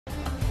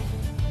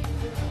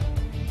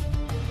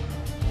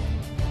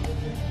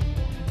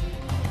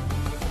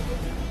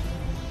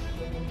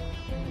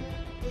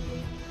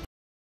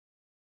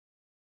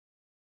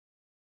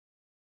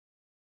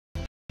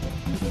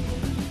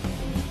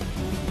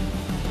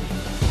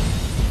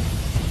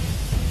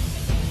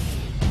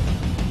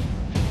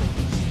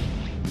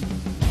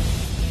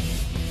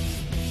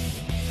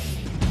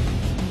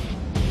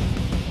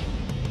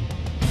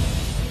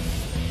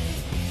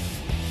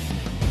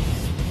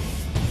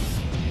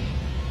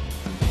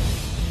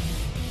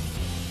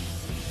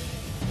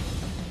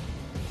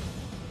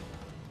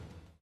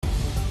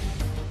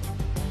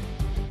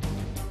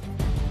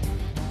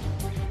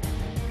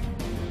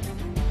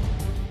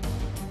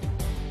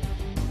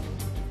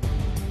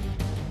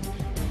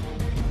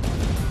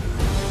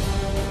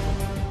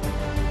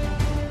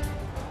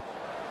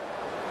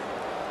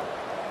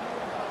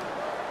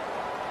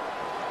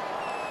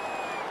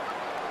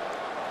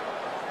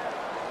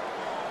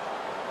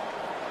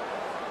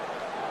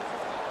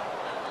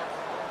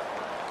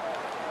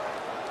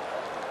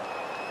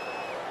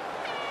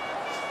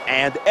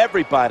And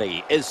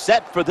everybody is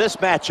set for this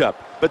matchup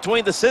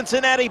between the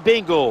Cincinnati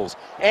Bengals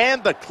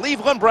and the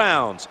Cleveland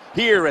Browns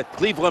here at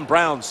Cleveland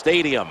Browns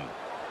Stadium.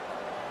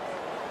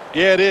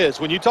 Yeah, it is.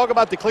 When you talk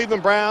about the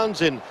Cleveland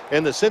Browns and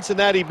the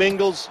Cincinnati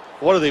Bengals,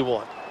 what do they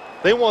want?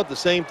 They want the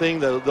same thing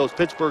that those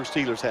Pittsburgh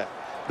Steelers have.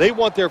 They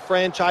want their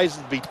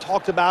franchises to be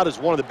talked about as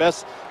one of the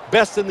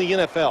best in the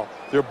NFL.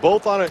 They're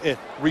both on a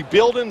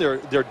rebuilding.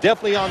 They're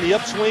definitely on the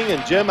upswing.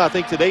 And, Jim, I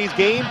think today's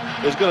game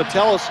is going to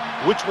tell us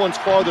which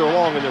one's farther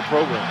along in their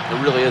program.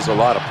 There really is a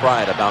lot of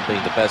pride about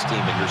being the best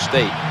team in your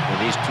state when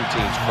these two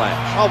teams clash.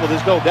 Oh, well,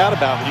 there's no doubt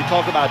about it. When you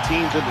talk about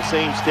teams in the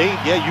same state,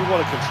 yeah, you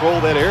want to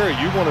control that area.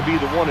 You want to be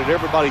the one that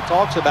everybody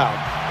talks about.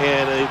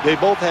 And they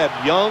both have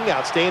young,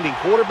 outstanding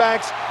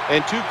quarterbacks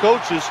and two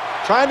coaches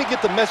trying to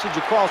get the message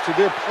across to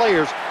their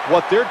players.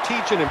 What they're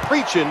teaching and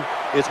preaching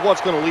is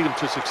what's going to lead them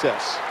to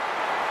success.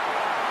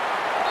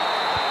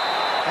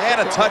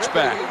 And a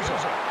touchback.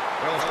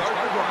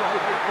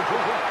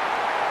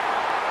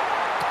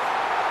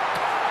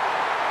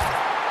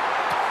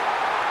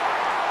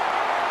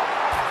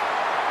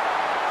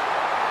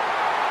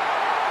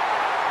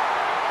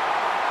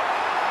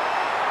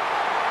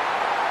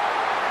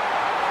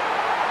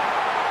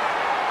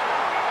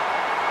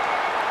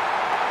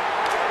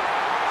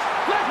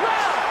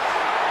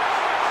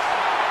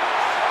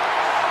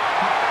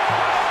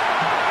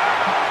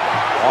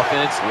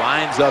 Offense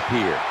lines up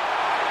here.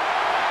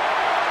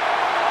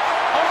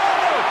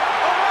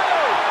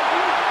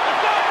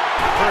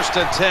 First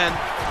and 10.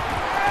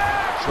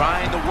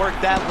 Trying to work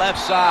that left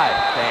side.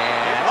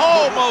 And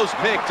almost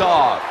picked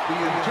off.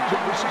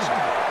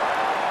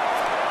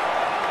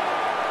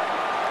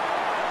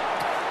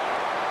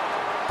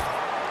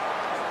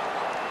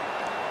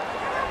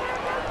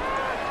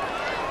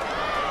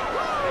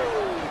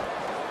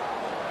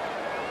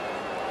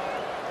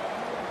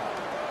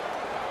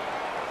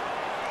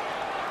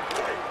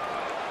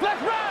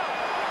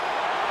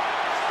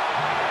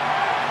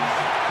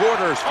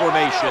 Quarters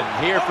formation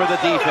here for the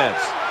defense.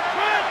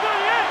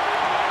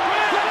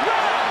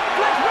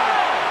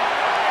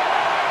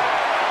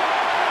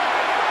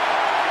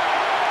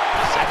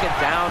 Second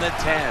down and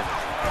 10.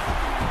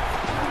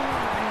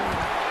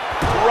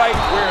 Right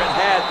where it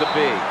had to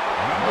be.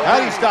 How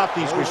do you stop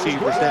these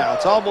receivers now?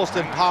 It's almost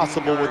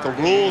impossible with the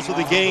rules of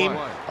the game.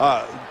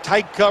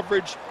 Tight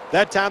coverage.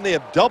 That time they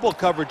have double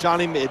coverage on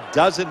him. It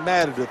doesn't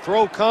matter. The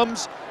throw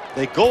comes,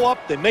 they go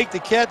up, they make the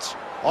catch.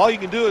 All you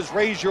can do is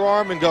raise your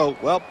arm and go,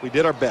 well, we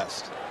did our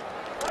best.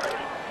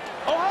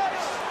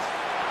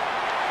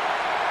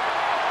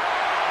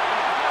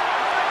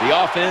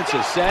 The offense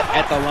is set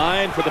at the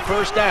line for the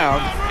first down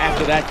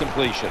after that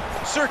completion.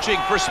 Searching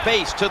for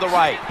space to the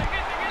right.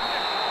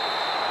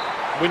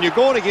 When you're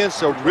going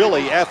against a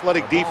really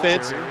athletic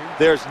defense,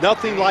 there's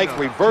nothing like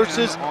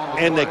reverses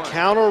and the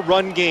counter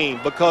run game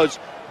because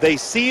they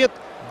see it,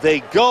 they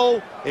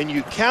go, and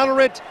you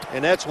counter it,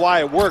 and that's why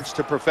it works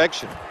to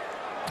perfection.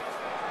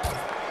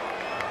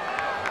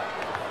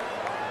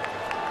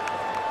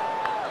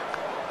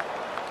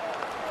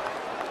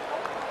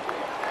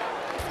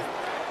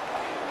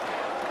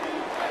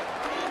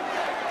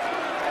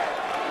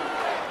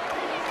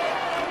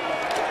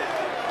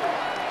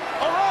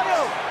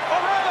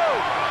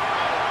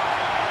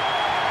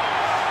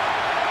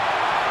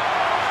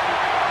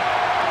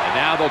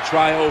 They'll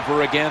try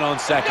over again on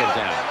second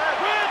down.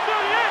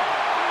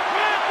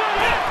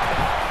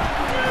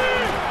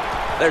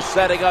 They're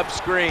setting up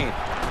screen.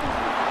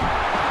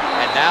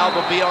 And now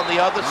they'll be on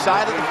the other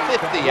side of the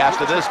 50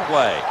 after this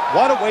play.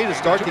 What a way to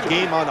start the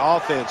game on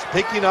offense.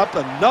 Picking up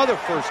another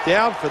first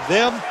down for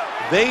them.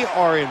 They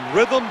are in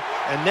rhythm.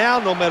 And now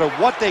no matter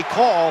what they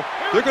call,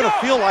 they're going to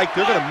feel like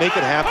they're going to make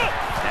it happen.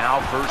 Now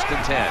first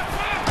and 10.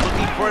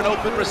 Looking for an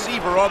open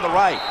receiver on the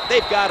right.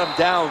 They've got him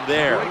down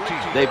there.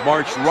 They've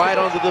marched right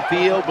onto the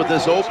field with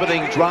this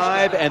opening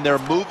drive, and they're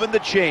moving the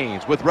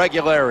chains with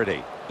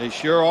regularity. They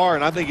sure are,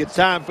 and I think it's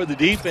time for the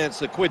defense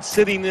to quit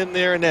sitting in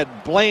there in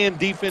that bland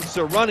defense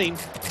they're running,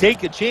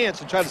 take a chance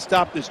and try to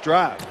stop this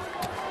drive.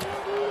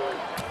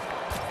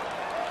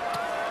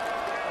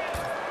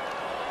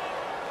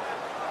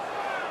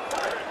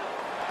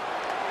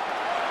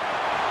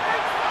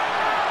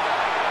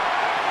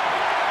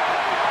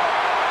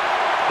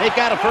 They've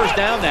got a first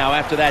down now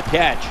after that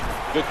catch.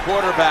 The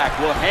quarterback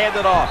will hand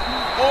it off.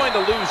 Going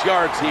to lose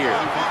yards here.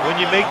 When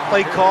you make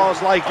play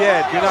calls like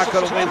that, you're not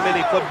going to win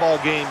many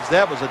football games.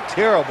 That was a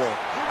terrible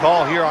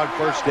call here on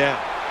first down.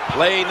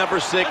 Play number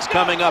 6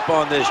 coming up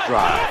on this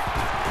drive.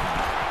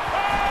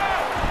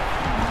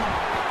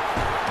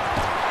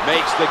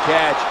 Makes the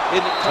catch.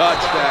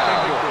 Touchdown.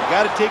 You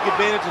got to take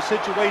advantage of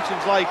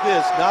situations like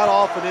this. Not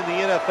often in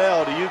the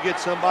NFL do you get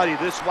somebody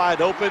this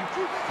wide open.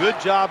 Good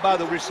job by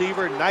the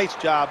receiver. Nice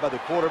job by the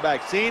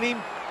quarterback seeing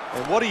him.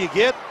 And what do you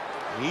get?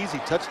 An easy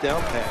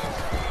touchdown pass.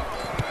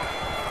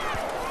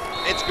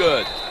 It's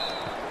good.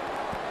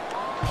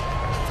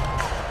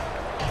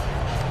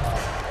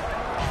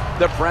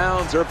 The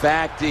Browns are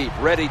back deep,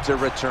 ready to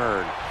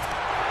return.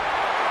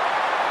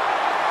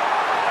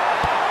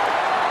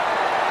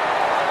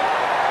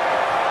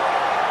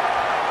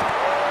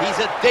 He's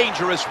a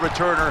dangerous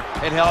returner,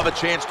 and he'll have a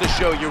chance to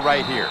show you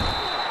right here.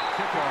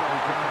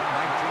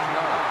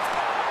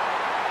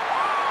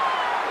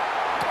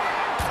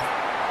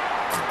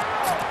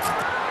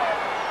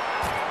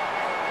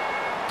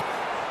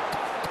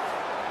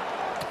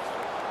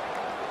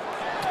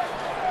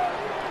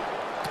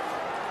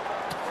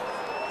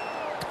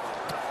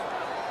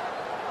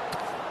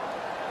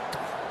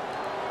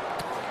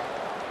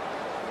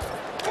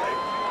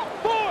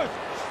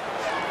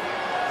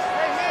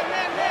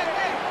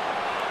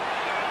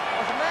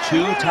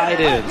 Two tight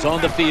ends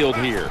on the field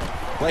here.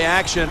 Play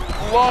action,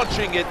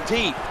 launching it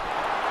deep,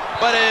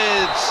 but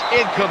it's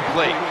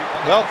incomplete.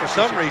 Well, for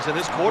some reason,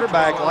 this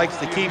quarterback likes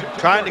to keep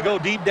trying to go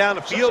deep down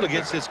the field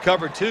against this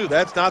cover two.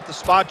 That's not the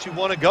spot you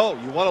want to go.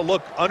 You want to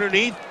look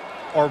underneath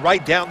or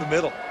right down the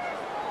middle.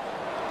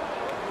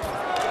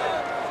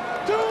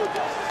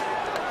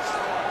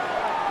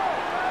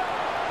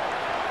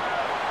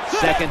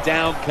 Second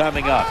down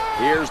coming up.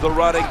 Here's the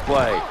running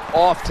play.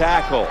 Off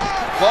tackle.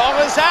 Ball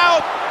is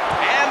out,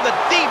 and the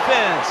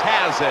defense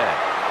has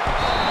it.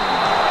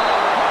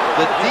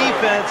 The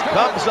defense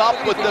comes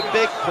up with the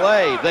big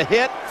play, the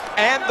hit,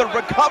 and the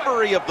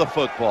recovery of the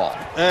football.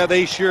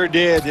 They sure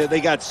did.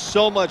 They got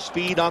so much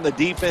speed on the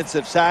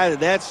defensive side,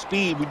 and that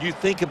speed, when you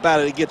think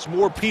about it, it gets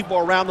more people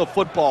around the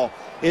football.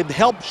 It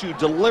helps you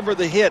deliver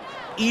the hit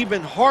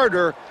even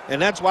harder,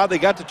 and that's why they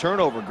got the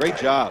turnover. Great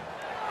job.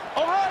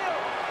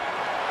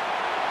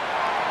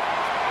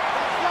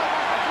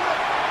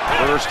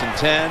 First and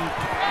 10,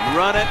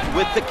 run it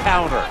with the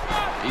counter.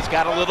 He's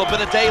got a little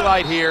bit of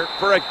daylight here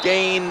for a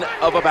gain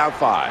of about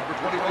 5.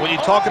 When you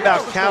talk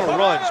about counter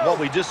runs, what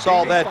we just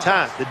saw that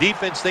time, the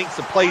defense thinks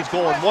the play's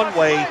going one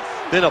way,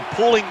 then a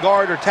pulling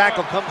guard or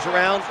tackle comes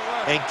around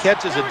and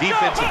catches a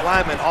defensive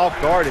lineman off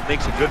guard and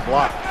makes a good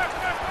block.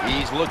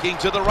 He's looking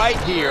to the right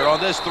here on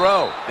this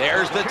throw.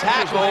 There's the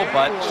tackle,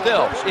 but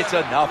still, it's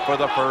enough for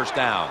the first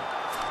down.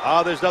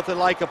 There's nothing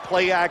like a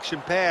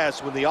play-action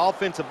pass. When the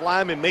offensive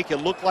linemen make it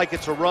look like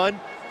it's a run,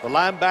 the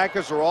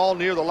linebackers are all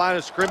near the line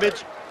of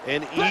scrimmage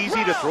and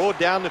easy to throw it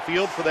down the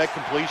field for that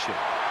completion.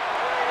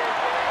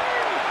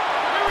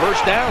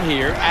 First down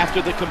here after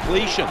the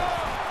completion.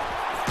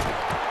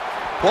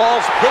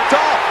 Ball's picked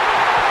off.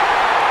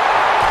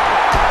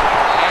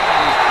 And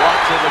he's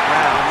brought to the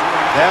ground.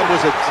 That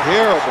was a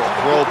terrible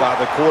throw by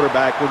the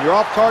quarterback. When you're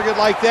off target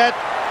like that,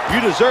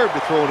 you deserve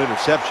to throw an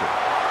interception.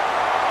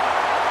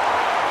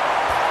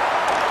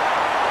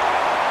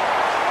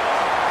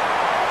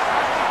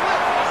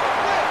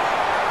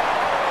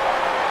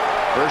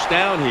 First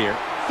down here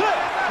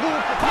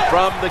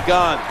from the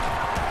gun.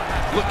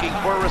 Looking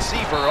for a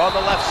receiver on the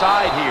left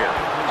side here.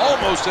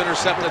 Almost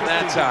intercepted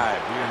that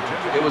time.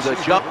 It was a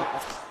jump.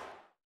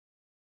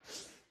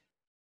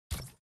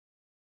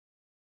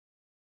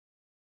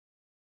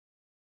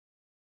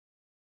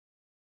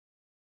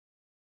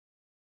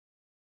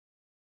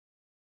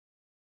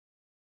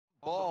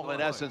 Ball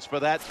in essence for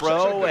that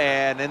throw,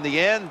 and in the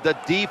end, the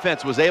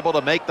defense was able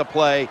to make the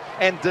play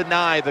and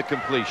deny the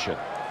completion.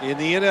 In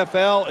the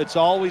NFL, it's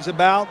always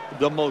about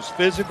the most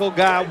physical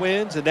guy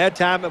wins, and that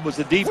time it was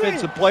the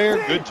defensive player.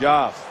 Good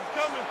job.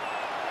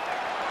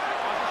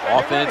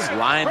 Offense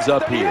lines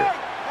up here.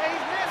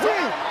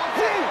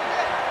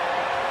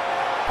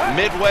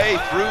 Midway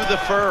through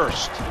the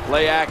first.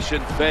 Play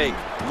action fake.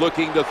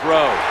 Looking to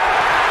throw.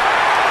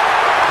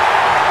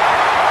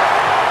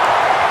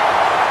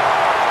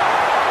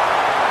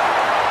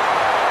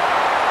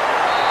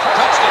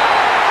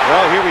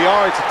 Well, here we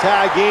are. It's a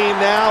tie game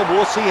now.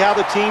 We'll see how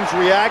the teams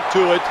react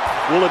to it.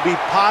 Will it be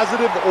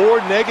positive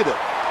or negative?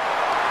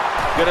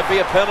 Going to be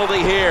a penalty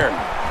here.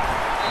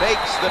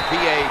 Makes the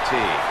PAT.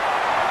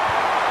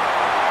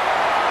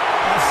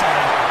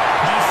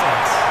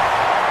 Defense.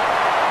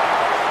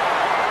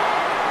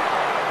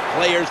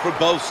 Players for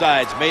both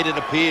sides made an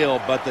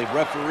appeal, but the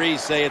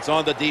referees say it's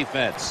on the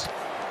defense.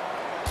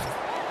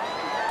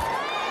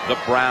 The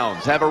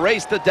Browns have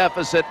erased the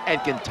deficit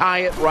and can tie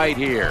it right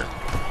here.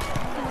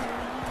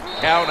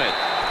 Count it.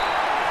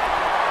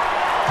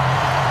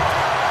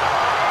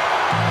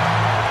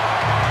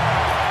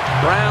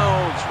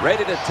 Browns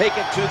ready to take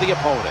it to the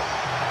opponent.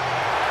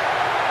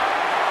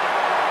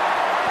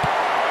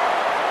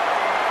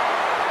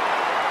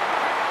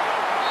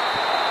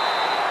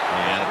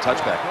 And a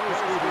touchback.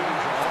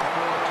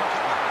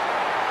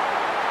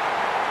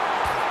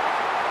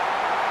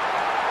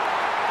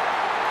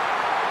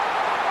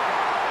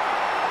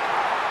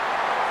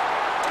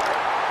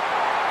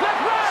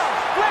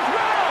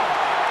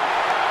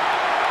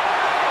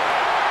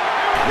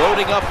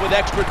 Loading up with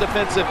extra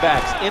defensive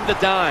backs in the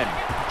dime.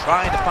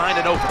 Trying to find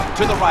an opening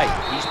to the right.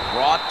 He's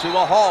brought to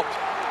a halt.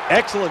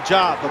 Excellent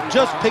job of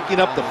just picking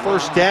up the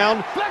first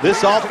down.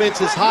 This offense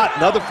is hot.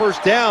 Another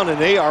first down, and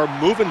they are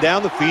moving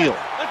down the field.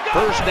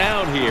 First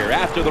down here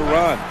after the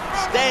run.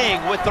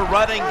 Staying with the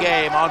running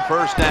game on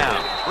first down.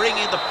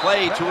 Bringing the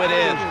play to an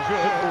end.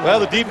 Well,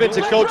 the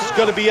defensive coach is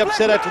going to be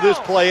upset after this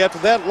play. After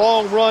that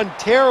long run,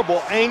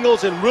 terrible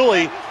angles, and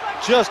really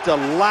just a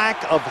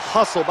lack of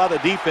hustle by the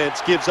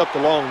defense gives up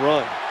the long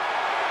run.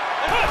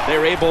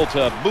 They're able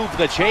to move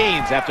the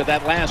chains after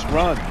that last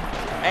run.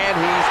 And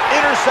he's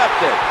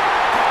intercepted.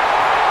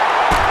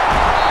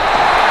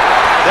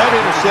 That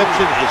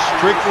interception is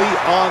strictly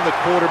on the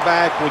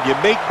quarterback. When you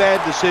make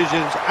bad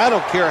decisions, I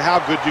don't care how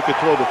good you can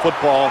throw the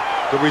football.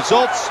 The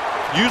results,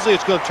 usually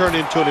it's going to turn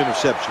into an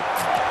interception.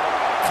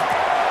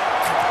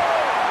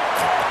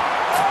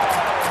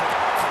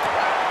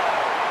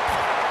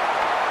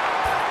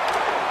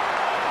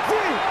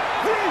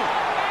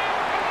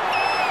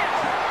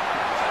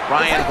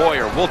 Brian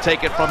Hoyer will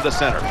take it from the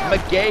center.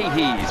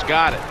 McGahee's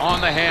got it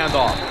on the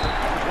handoff.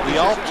 The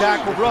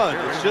off-tackle run,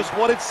 it's just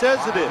what it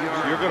says it is.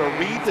 You're going to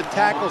read the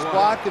tackle's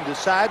block and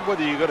decide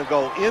whether you're going to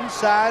go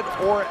inside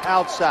or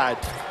outside.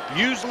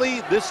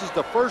 Usually, this is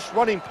the first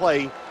running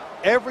play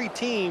every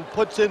team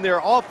puts in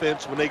their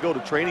offense when they go to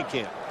training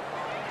camp.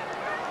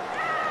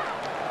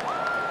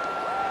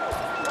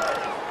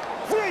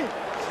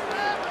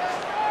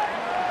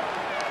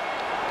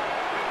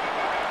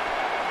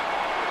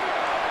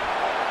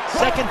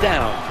 Second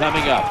down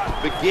coming up.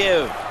 The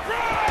give.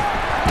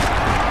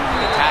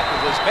 The tackle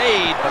was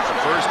made, but the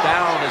first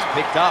down is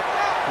picked up.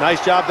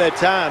 Nice job that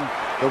time.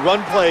 The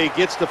run play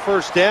gets the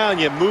first down.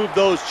 You move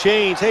those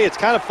chains. Hey, it's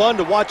kind of fun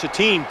to watch a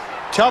team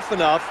tough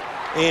enough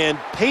and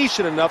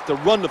patient enough to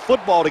run the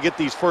football to get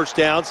these first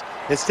downs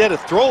instead of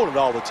throwing it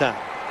all the time.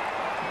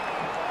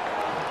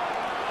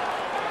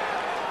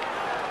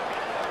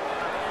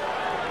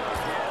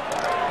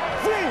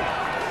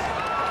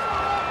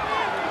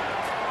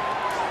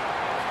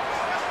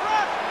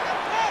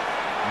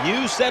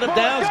 New set of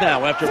downs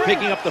now after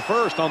picking up the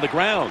first on the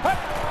ground.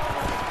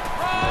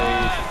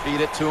 They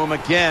feed it to him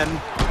again.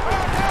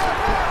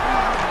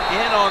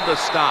 In on the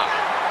stop.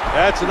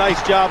 That's a nice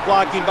job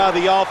blocking by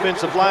the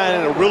offensive line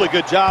and a really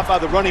good job by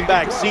the running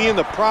back. Seeing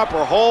the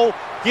proper hole,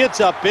 gets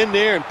up in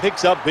there and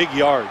picks up big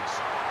yards.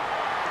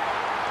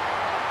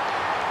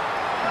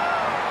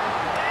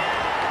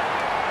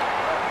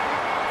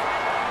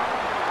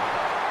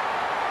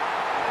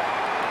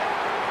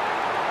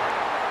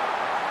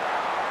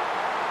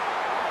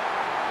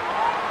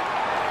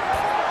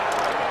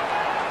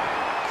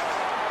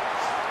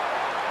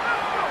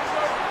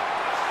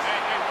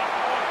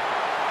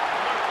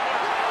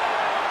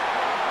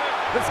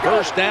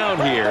 First down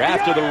here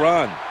after the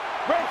run.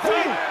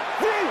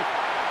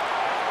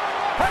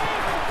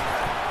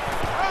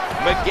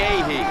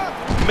 McGahee,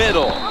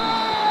 middle.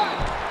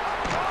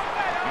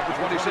 Number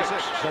 26,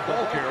 the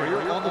ball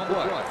carrier on the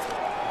play.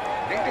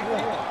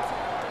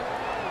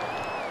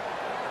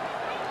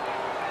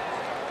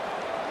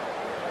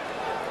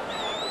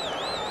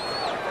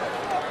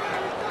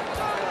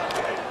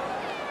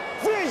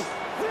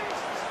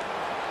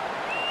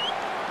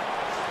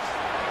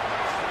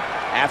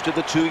 After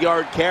the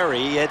 2-yard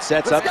carry, it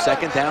sets up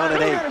second down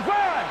and 8.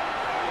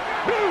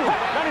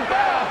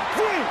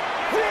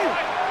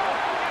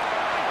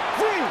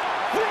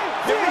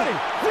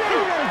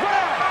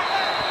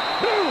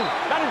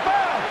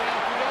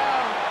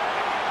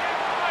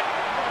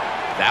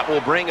 That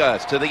will bring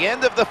us to the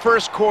end of the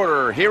first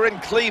quarter here in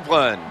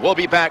Cleveland. We'll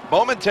be back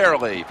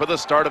momentarily for the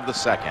start of the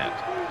second.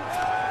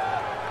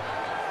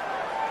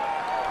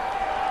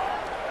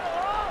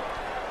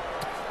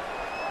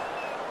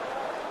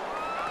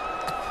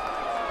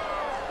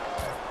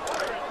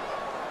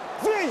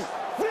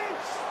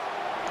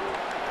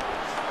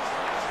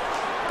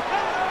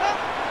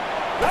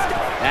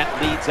 That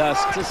leads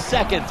us to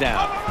second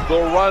down.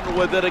 They'll run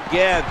with it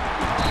again.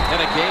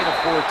 And a gain of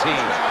 14.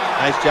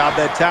 Nice job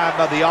that time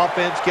by the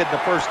offense getting the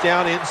first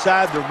down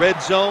inside the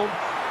red zone.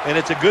 And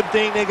it's a good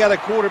thing they got a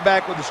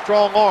quarterback with a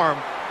strong arm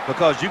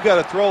because you got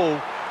to throw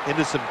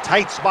into some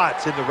tight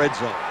spots in the red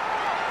zone.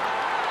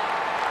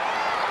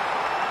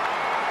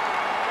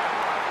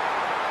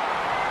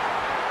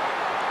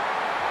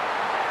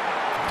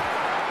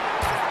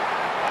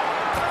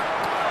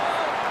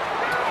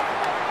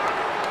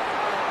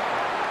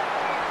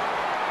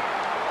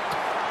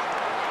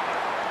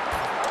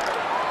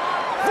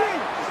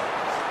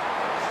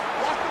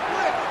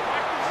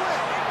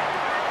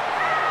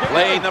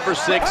 Play number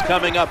 6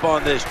 coming up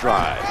on this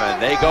drive. And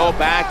they go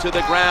back to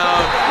the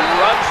ground.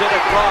 Runs it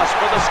across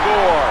for the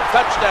score.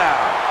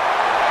 Touchdown.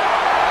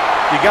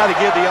 You got to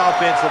give the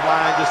offensive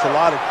line just a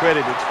lot of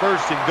credit. It's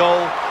first and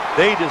goal.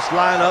 They just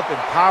line up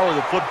and power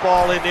the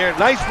football in there.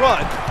 Nice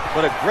run,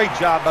 but a great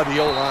job by the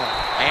O-line.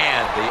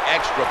 And the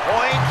extra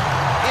point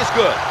is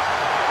good.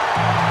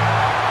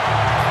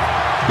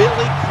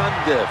 Billy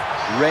Cundiff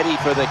ready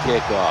for the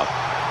kickoff.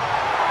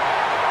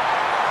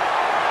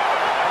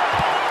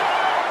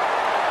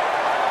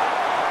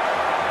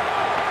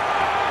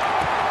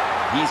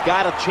 He's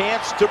got a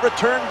chance to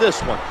return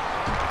this one.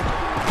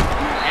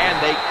 And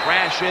they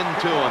crash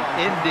into him,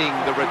 ending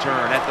the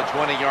return at the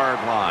 20-yard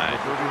line.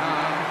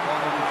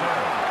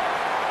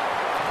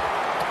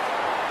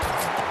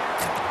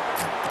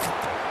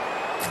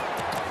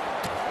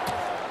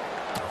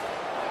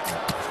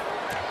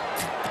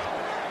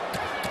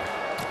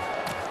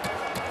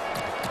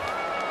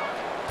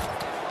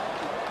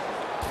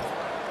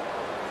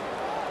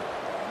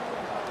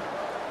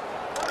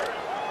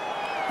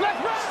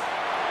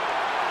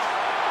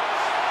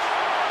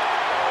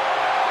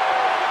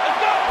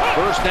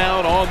 First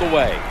down on the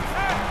way.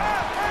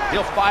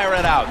 He'll fire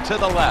it out to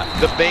the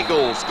left. The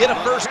Bengals get a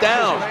first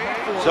down.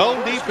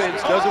 Zone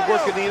defense doesn't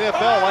work in the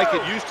NFL like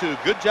it used to.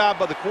 Good job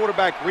by the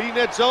quarterback reading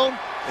that zone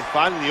and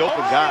finding the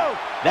open guy.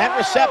 That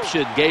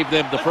reception gave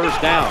them the first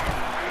down.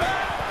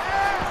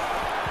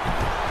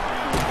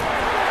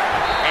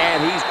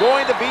 And he's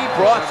going to be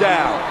brought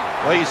down.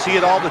 Well, you see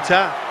it all the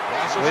time.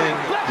 When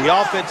the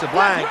offensive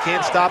line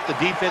can't stop the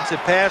defensive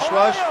pass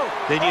rush,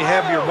 then you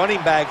have your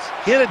running backs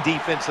hit a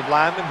defensive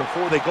lineman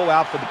before they go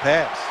out for the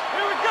pass.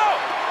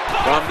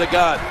 From the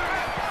gun.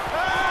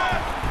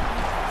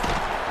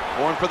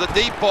 Going for the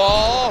deep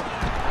ball.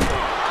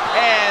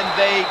 And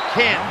they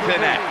can't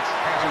connect.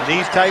 In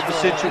these type of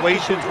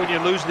situations, when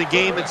you're losing the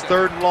game, it's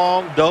 3rd and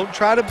long. Don't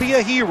try to be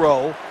a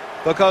hero,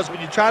 because when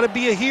you try to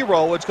be a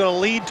hero, it's going to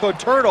lead to a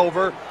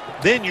turnover.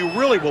 Then you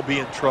really will be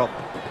in trouble.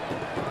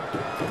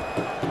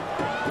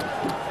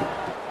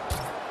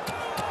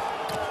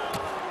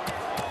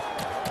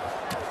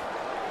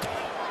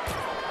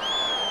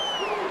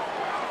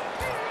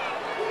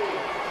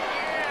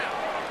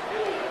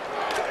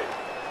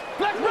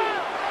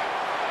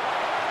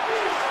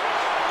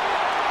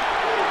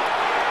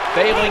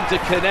 Failing to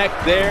connect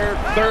there,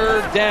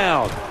 3rd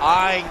down.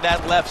 Eyeing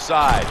that left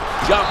side.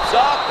 Jumps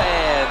up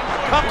and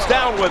comes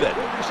down with it.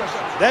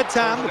 That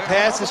time the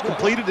pass is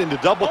completed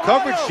into double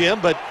coverage, Jim,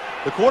 but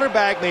the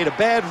quarterback made a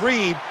bad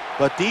read.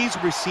 But these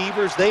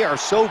receivers, they are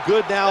so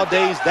good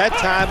nowadays. That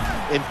time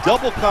in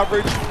double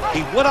coverage,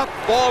 he went up.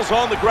 Ball's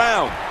on the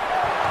ground.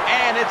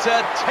 And it's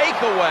a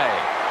takeaway.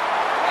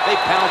 They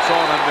pounce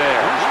on him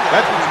there.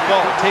 That's what you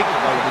call a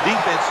takeaway. The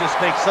defense just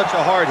makes such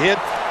a hard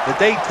hit that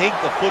they take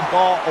the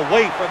football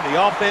away from the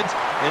offense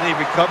and they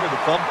recover the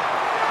fumble.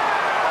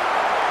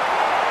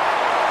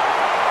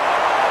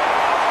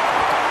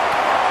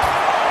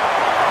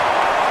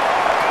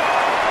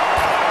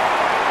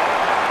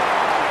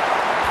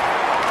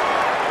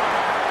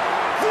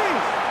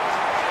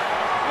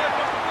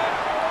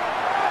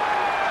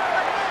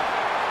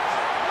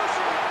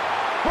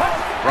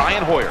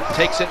 Brian Hoyer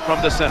takes it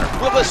from the center.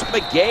 Willis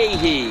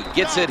McGahee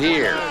gets it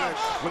here.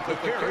 With the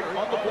carry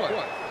on the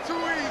play.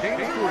 Gain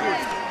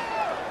 3.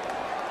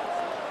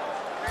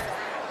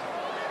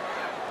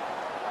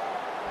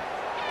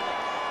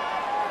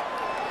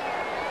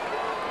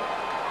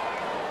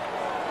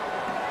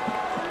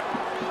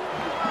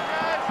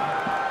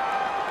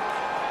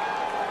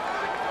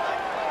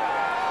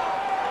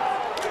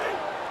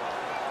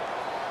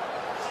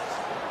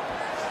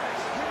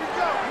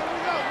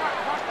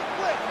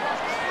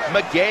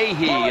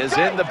 McGahee is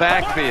in the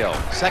backfield.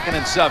 2nd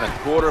and 7.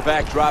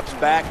 Quarterback drops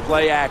back,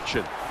 play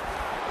action.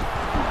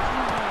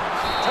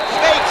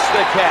 Makes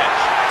the catch.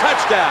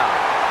 Touchdown.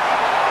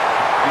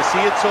 You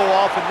see it so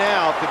often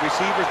now. If the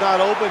receiver's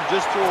not open,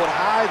 just throw it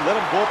high, let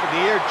him go up in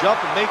the air,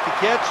 jump and make the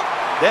catch.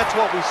 That's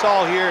what we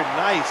saw here.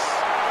 Nice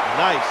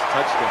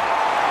touchdown.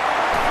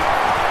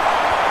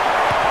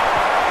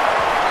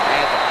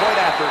 And the point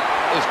after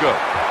is good.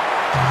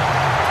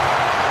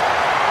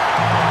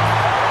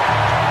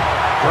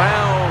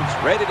 Browns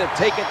ready to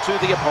take it to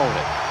the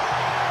opponent.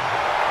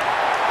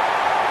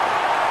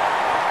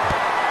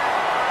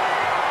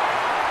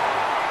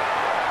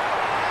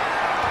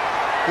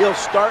 He'll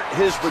start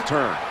his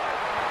return.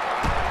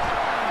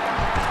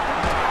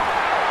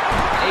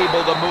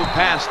 Able to move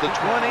past the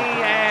 20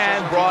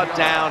 and brought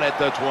down at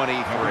the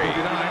 23.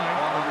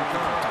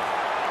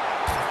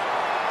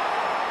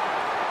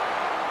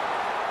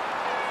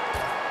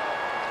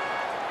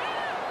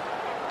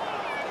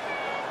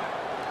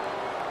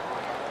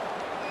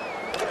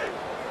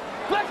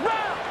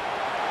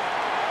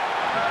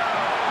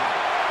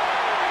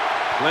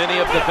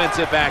 Plenty of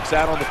defensive backs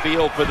out on the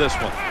field for this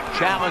one.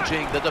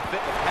 Challenging the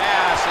defense.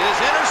 Pass is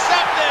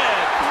intercepted.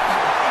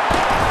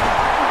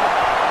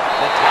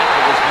 The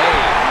tackle was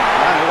made.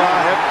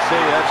 I have to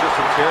say that's just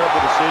a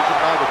terrible decision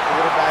by the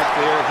quarterback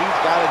there. He's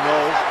got to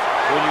know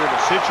when you're in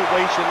a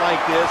situation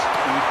like this,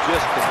 you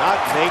just cannot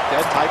make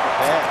that type of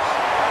pass.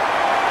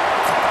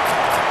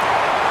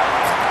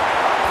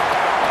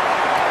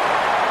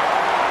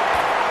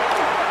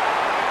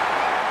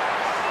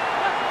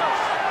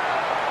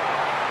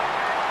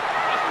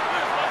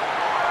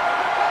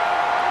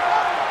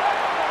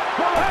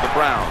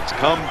 Browns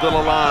come to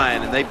the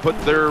line and they put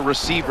their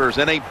receivers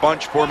in a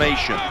bunch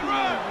formation.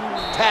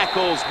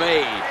 Tackles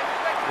made.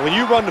 When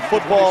you run the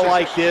football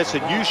like this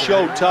and you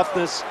show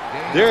toughness,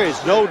 there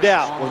is no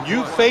doubt when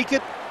you fake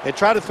it and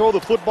try to throw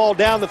the football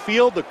down the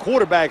field, the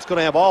quarterback's going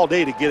to have all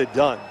day to get it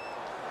done.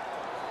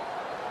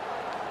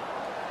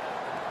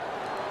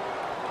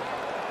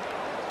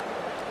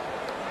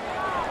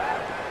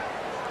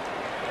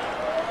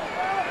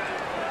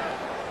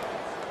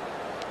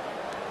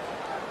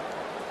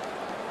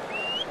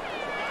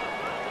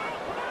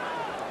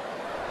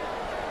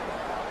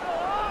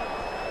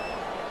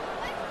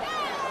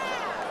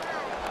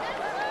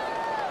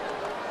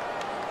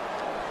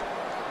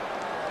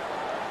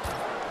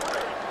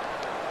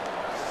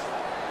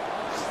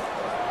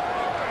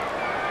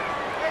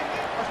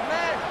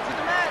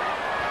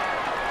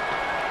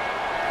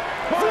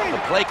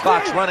 Play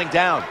clock's running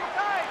down.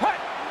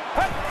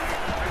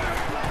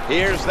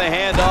 Here's the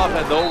handoff,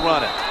 and they'll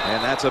run it.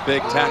 And that's a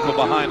big tackle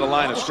behind the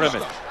line of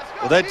scrimmage.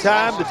 Well, that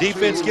time, the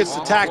defense gets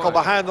the tackle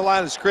behind the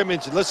line of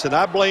scrimmage. And listen,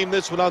 I blame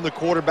this one on the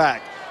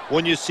quarterback.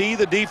 When you see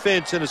the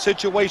defense in a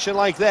situation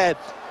like that,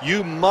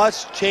 you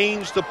must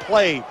change the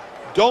play.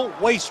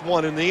 Don't waste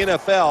one in the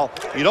NFL.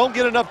 You don't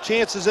get enough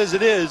chances as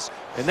it is,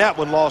 and that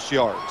one lost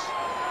yards.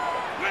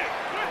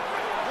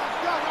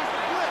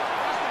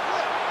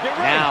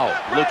 Now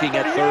looking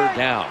at third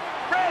down.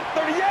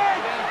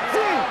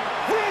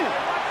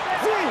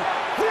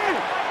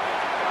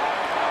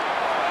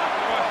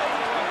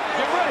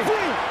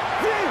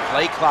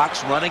 Play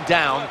clock's running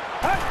down.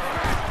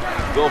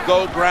 They'll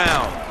go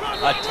ground.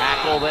 A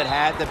tackle that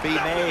had to be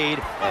made,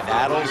 and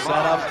that'll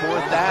set up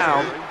fourth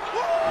down.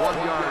 1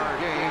 yard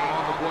gain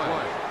on the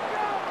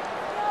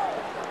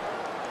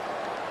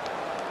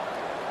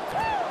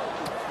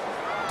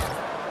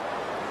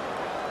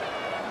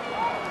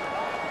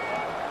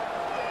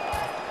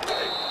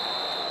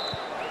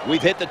play.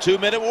 We've hit the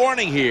 2-minute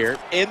warning here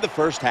in the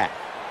first half.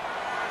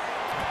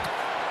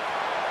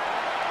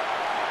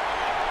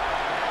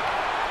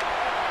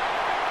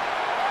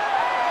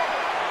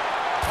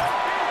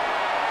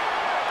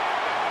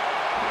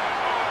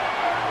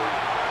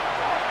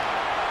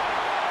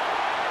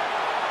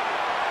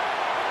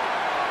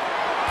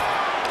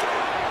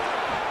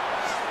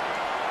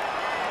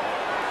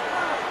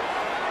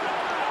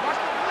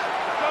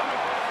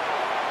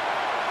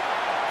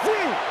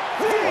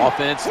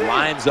 Offense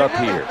lines up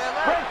here.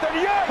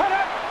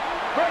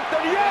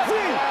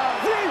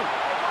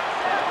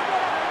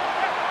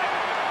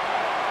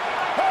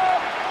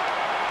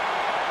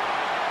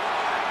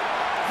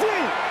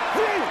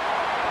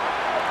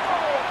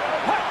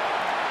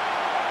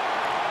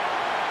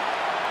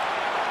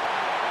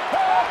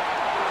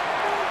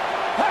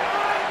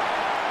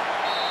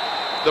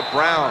 The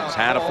Browns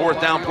had a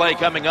fourth down play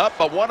coming up,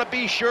 but want to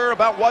be sure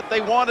about what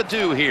they want to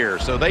do here,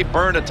 so they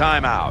burn a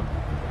timeout.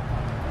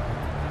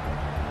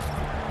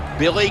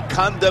 Billy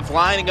Cundiff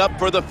lining up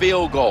for the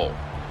field goal.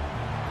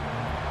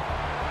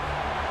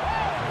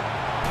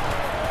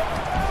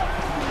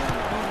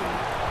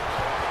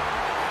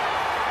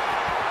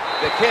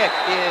 The kick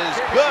is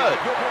good.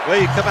 Well,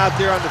 you come out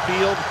there on the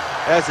field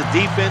as a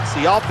defense.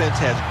 The offense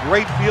has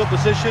great field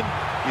position.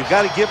 You've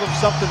got to give them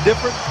something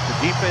different.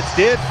 The defense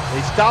did.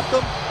 They stopped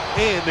them,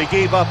 and they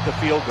gave up the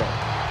field goal.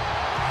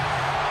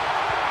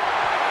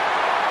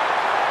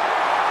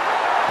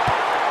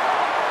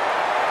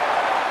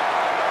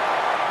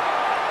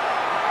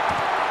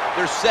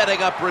 They're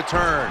setting up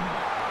return.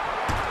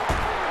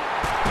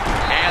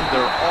 And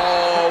they're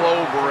all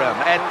over him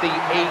at the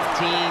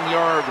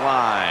 18-yard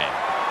line.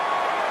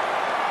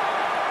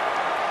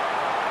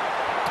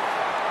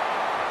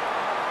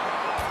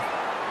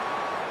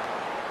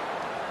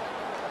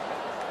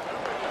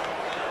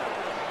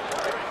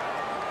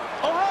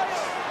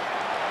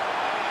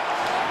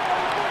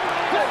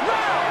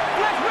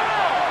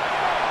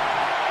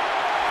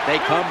 They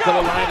come to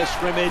the line of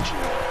scrimmage.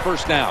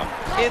 First down.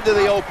 Into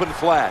the open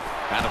flat.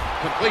 Kind of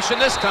completion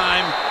this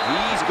time.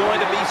 He's going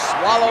to be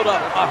swallowed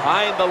up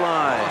behind the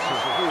line.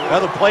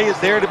 Well, the play is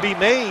there to be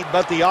made,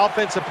 but the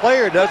offensive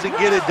player doesn't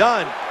get it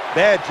done.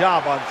 Bad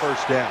job on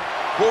first down.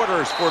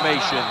 Quarters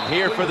formation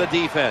here for the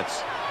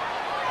defense.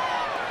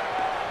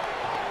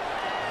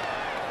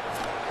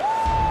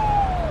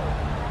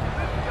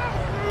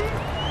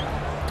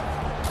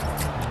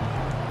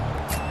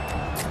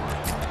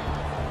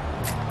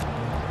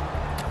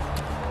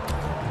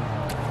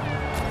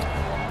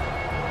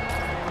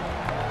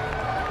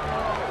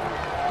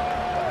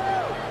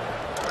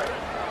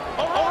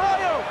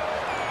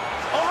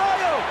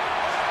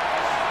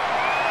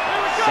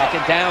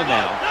 Second down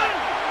now.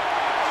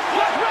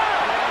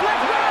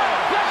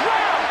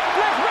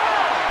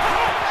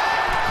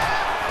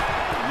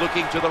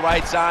 Looking to the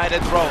right side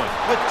and throwing.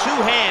 With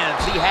two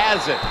hands, he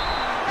has it.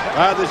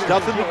 There's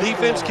nothing the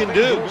defense can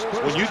do.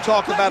 When you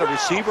talk about a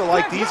receiver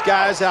like these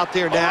guys out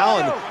there now,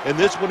 and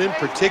this one in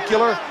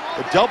particular,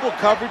 the double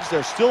coverage,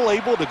 they're still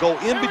able to go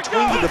in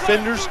between the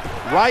defenders,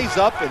 rise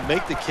up, and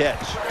make the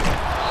catch.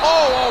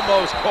 Oh,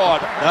 almost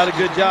caught. Not a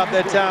good job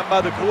that time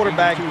by the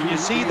quarterback. You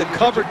see the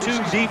cover two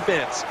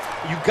defense.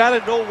 You got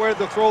to know where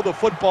to throw the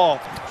football.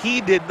 He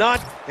did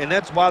not, and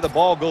that's why the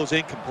ball goes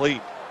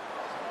incomplete.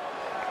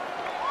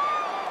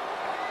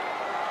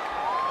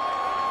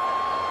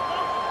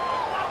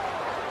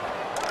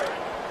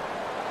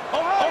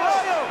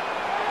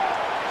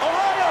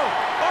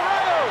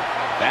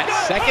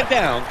 That's second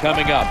down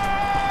coming up.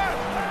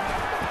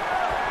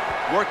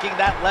 Working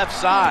that left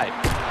side.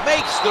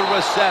 Makes the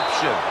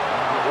reception.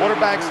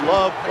 Quarterbacks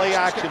love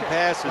play-action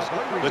passes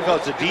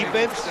because the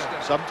defense,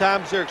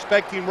 sometimes they're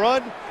expecting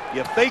run.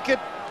 You fake it,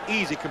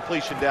 easy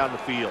completion down the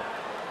field.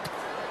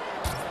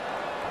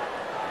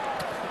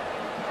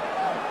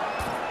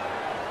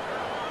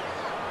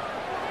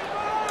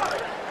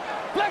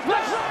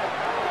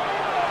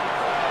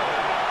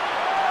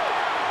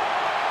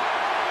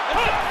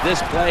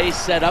 This play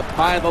set up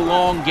by the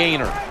long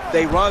gainer.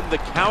 They run the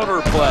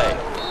counter play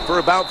for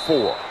about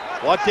 4.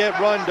 What that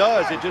run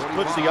does, it just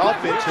puts the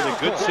offense in a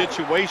good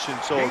situation.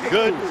 So a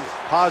good,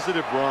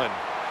 positive run.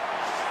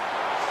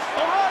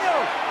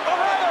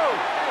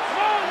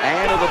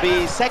 And it'll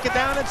be second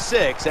down and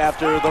 6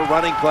 after the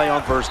running play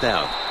on first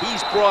down.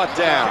 He's brought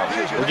down.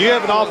 When you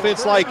have an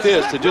offense like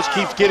this that just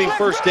keeps getting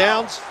first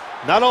downs,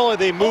 not only are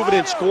they moving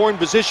in scoring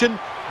position,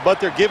 but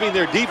they're giving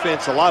their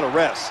defense a lot of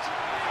rest.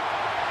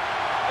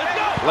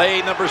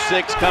 Play number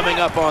 6 coming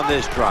up on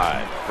this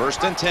drive.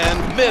 First and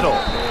 10, middle.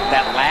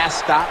 That last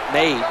stop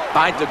made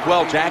by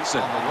DeQuell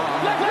Jackson.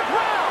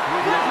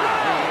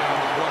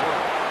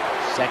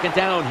 Second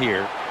down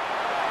here.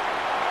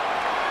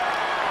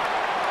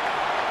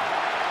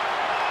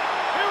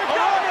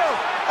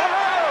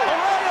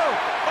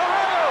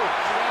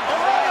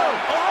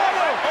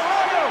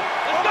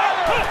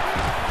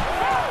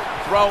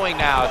 Throwing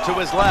now to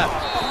his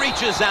left,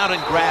 reaches out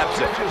and grabs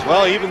it.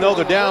 Well, even though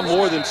they're down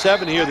more than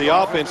 7 here, the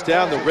offense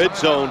down the red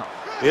zone,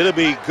 it'll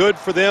be good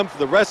for them for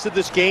the rest of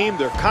this game.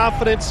 Their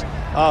confidence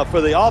for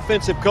the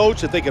offensive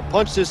coach that they can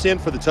punch this in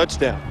for the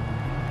touchdown.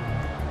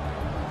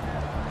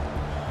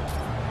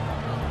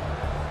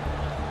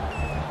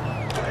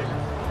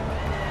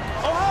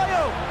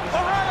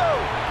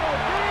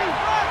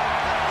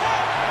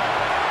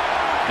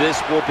 This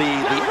will be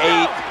the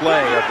 8th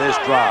play of this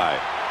drive.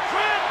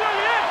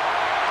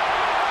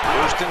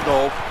 First and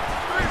goal,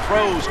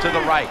 throws to the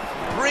right,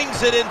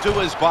 brings it into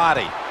his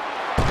body.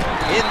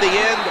 In the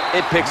end,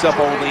 it picks up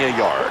only a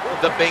yard.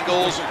 The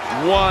Bengals,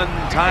 1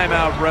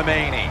 timeout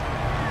remaining.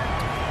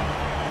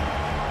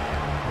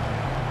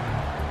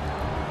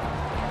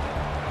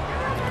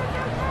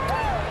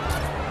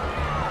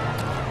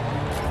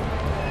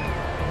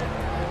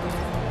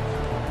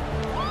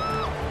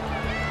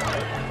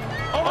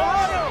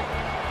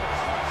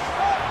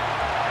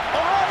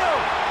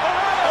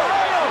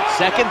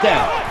 Second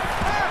down.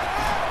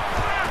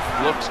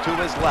 Looks to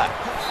his left,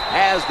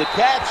 has the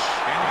catch,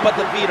 but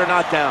the feet are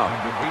not down.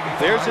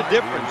 There's a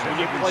difference. When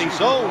you play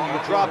zone, you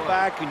drop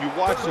back and you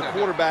watch the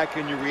quarterback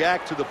and you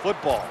react to the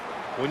football.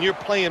 When you're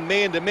playing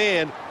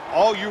man-to-man,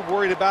 all you're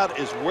worried about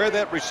is where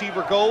that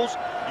receiver goes.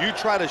 You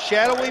try to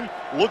shadow him,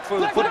 look for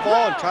the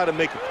football, and try to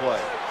make a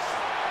play.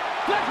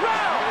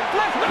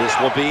 This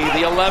will be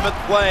the 11th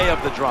play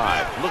of the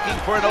drive. Looking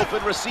for an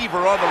open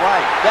receiver on the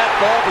right. That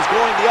ball is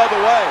going the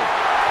other way.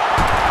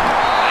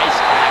 Nice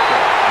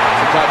tackle.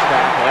 It's a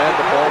touchdown, and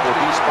the ball will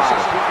be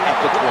spotted at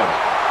the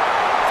 20.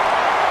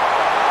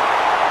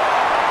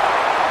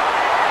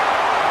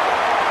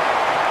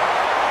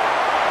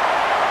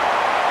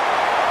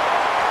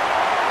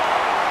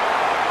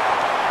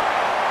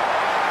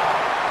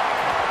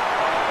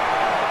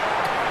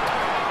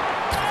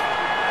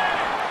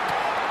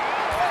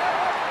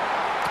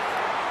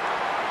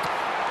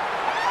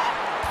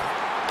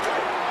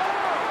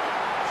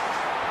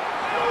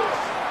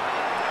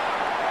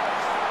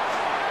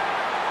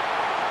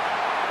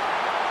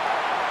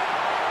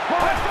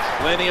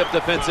 Plenty of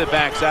defensive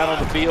backs out on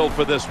the field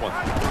for this one.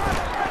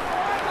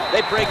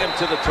 They bring him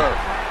to the turf.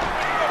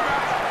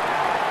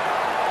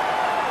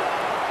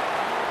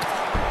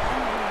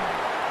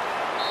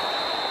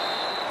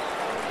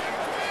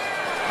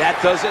 That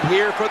does it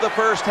here for the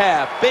first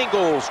half.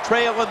 Bengals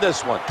trail in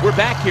this one. We're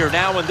back here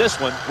now in this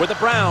one where the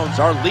Browns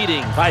are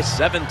leading by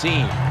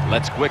 17.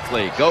 Let's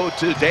quickly go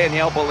to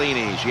Danielle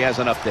Bellini. She has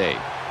an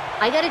update.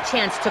 I got a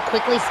chance to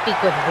quickly speak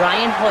with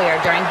Brian Hoyer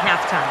during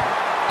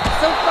halftime.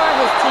 So far,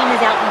 his team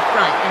is out in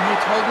front, and he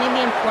told me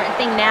the important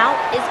thing now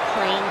is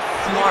playing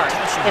smart.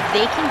 If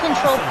they can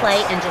control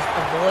play and just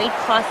avoid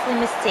costly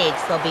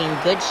mistakes, they'll be in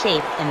good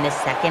shape in the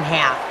second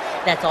half.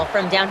 That's all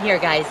from down here,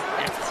 guys.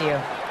 Back to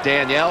you.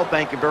 Danielle,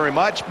 thank you very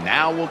much.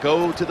 Now we'll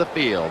go to the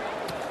field.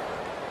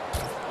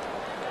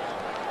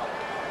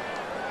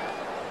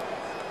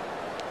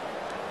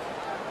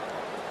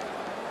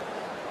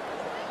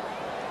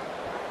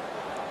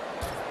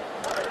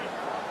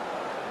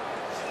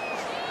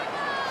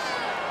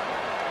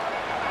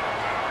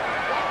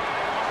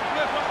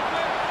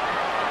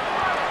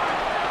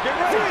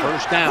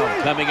 First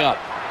down coming up.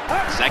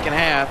 Second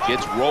half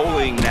gets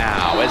rolling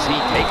now as he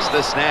takes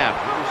the snap.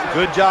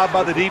 Good job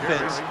by the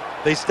defense.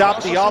 They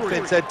stopped the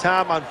offense that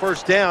time on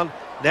first down.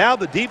 Now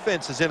the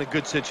defense is in a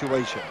good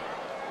situation.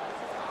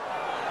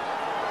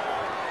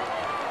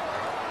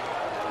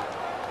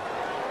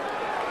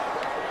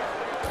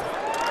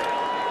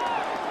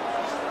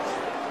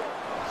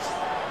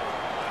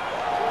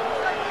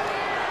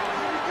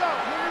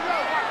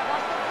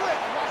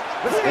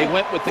 They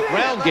went with the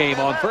ground game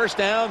on first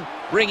down,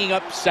 bringing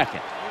up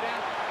second.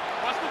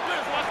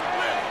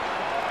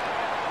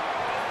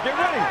 Get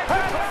ready.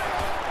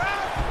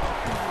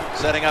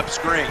 Setting up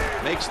screen,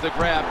 makes the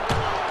grab.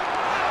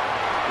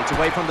 It's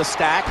away from the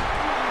stack.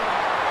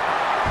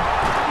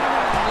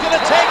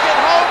 Gonna take it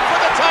home for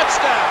the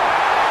touchdown.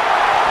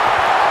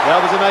 That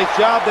was a nice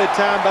job that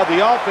time by the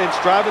offense,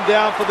 driving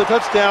down for the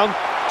touchdown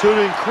to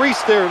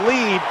increase their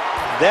lead.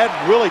 That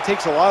really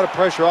takes a lot of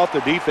pressure off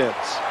their defense.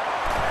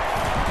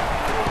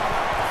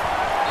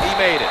 He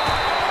made it.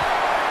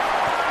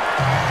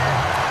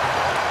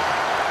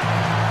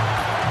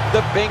 The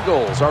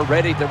Bengals are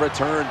ready to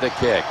return the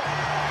kick.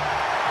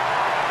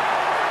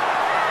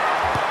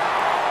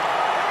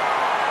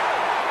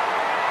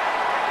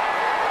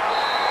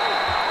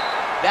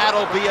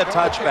 That'll be a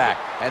touchback,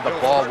 and the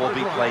ball will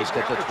be placed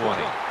at the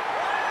 20.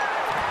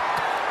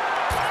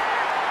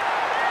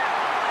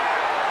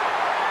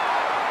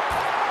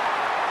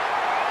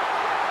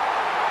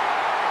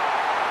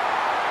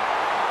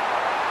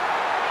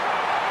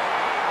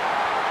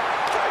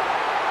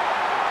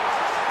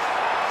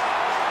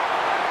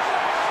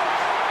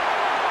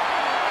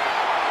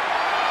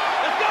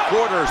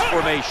 Quarters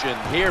formation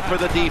here for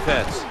the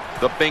defense.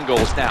 The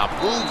Bengals now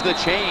move the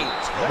chains.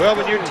 Well,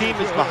 when your team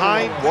is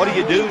behind, what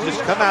do?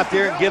 Just come out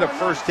there and get a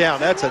first down.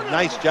 That's a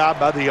nice job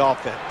by the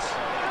offense.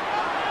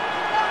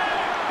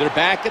 They're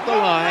back at the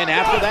line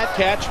after that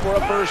catch for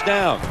a first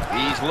down.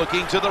 He's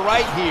looking to the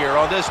right here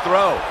on this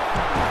throw.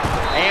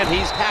 And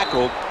he's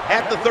tackled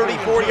at the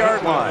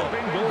 34-yard line.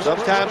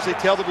 Sometimes they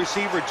tell the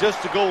receiver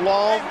just to go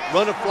long,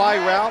 run a fly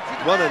route,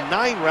 run a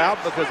 9 route,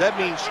 because that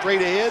means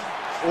straight ahead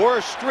or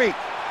a streak.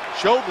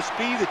 Show the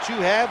speed that you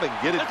have and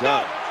get it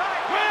done.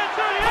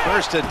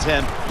 First and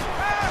 10.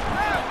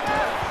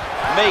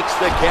 Makes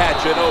the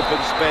catch in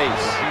open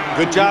space.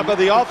 Good job by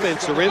the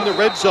offense. They're in the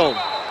red zone.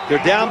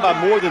 They're down by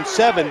more than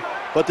 7,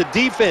 but the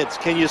defense,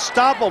 can you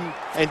stop them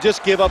and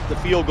just give up the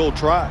field goal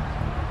try?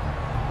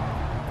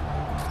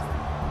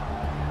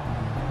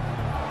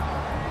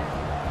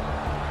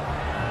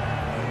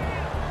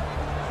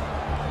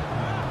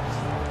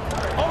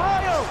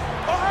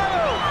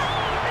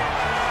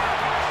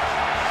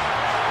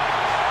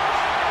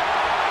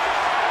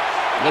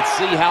 Let's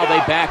see how they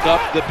back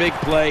up the big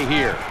play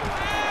here.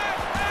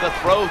 The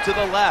throw to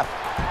the left.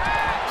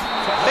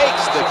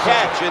 Makes the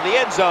catch in the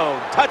end zone.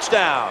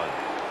 Touchdown.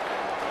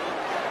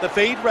 The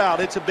fade route,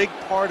 it's a big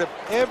part of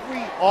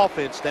every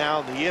offense now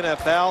in the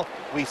NFL.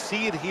 We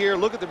see it here.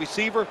 Look at the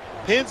receiver.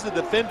 Pins the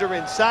defender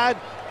inside.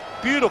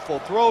 Beautiful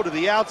throw to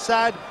the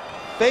outside.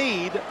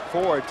 Fade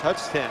for a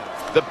touchdown.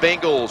 The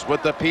Bengals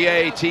with the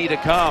PAT to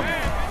come.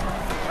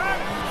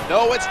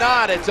 No, it's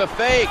not. It's a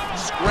fake.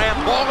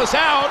 Scram. Ball is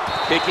out.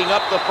 Picking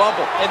up the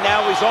fumble. And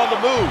now he's on the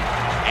move.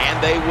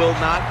 And they will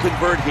not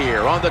convert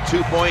here on the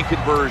 2-point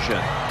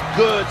conversion.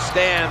 Good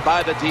stand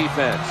by the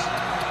defense.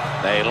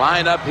 They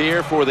line up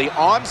here for the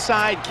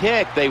onside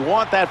kick. They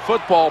want that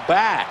football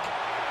back.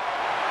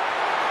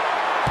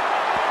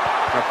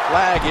 The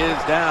flag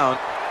is down.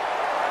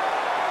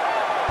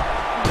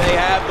 They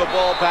have the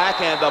ball back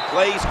and the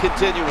play's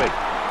continuing.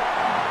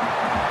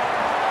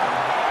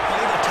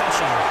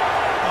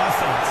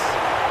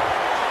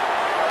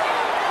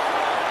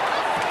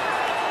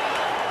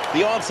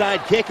 The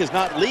onside kick is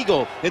not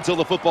legal until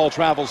the football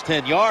travels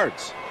 10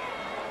 yards.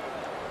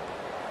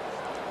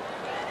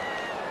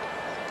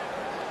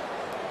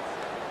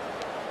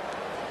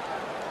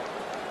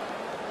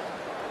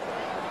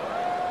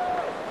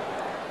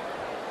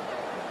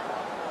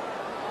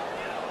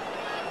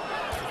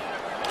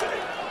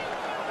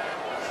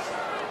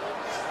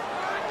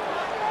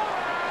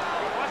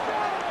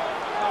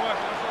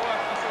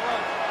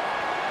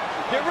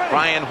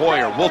 Brian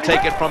Hoyer will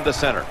take it from the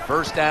center.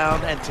 First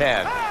down and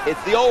 10.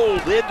 It's the old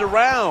end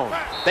around.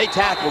 They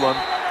tackle him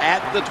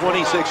at the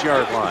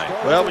 26-yard line.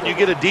 Well, when you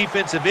get a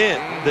defensive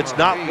end that's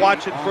not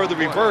watching for the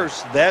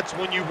reverse, that's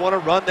when you want to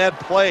run that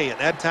play. And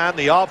that time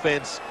the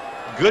offense,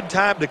 good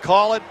time to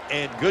call it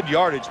and good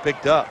yardage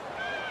picked up.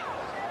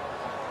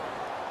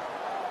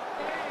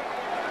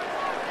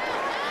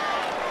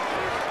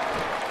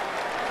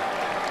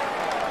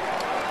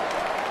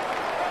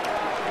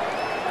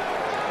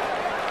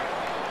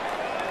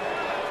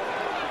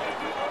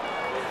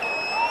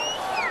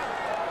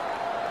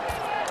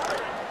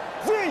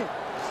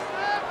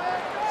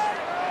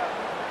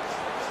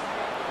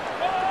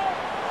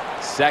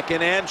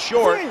 Second and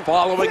short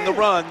following the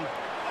run.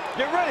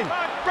 Get ready.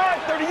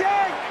 38.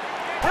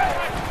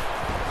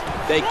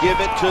 They give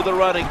it to the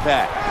running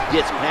back.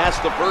 Gets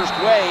past the first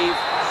wave.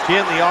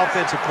 Ken, the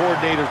offensive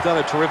coordinator, has done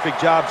a terrific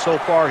job so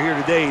far here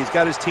today. He's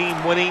got his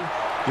team winning.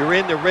 You're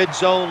in the red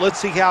zone. Let's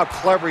see how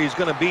clever he's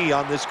going to be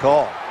on this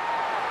call.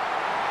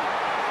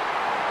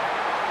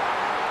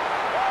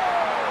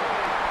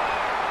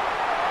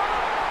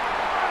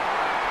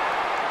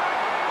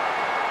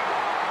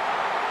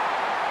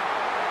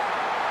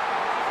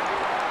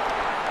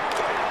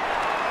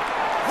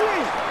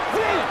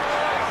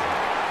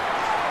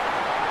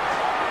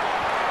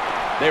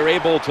 They're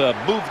able to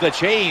move the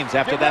chains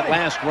after that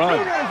last run.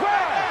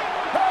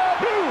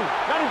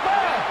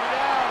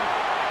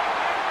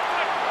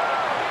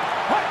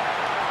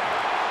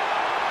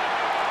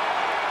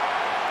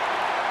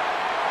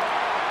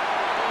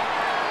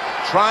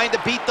 Trying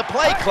to beat the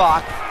play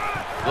clock.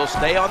 They'll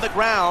stay on the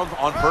ground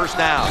on first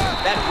down.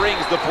 That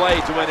brings the play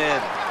to an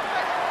end.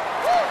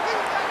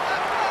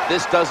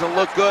 This doesn't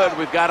look good.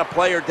 We've got a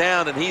player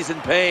down, and he's in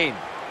pain.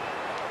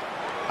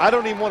 I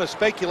don't even want to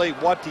speculate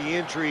what the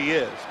injury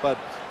is, but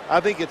I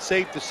think it's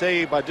safe to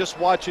say by just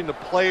watching the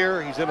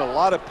player, he's in a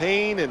lot of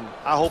pain, and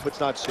I hope it's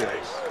not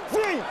serious.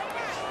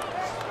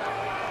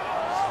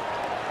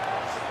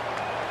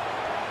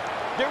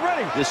 Get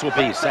ready. This will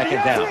be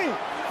second down.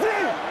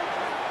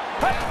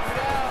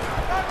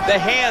 The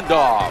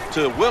handoff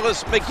to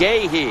Willis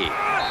McGahee.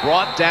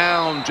 Brought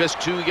down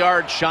just 2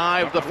 yards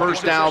shy of the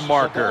first down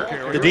marker.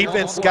 The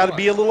defense has got to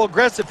be a little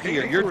aggressive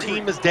here. Your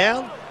team is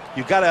down.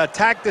 You've got to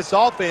attack this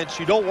offense.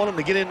 You don't want them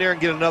to get in there and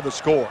get another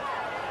score.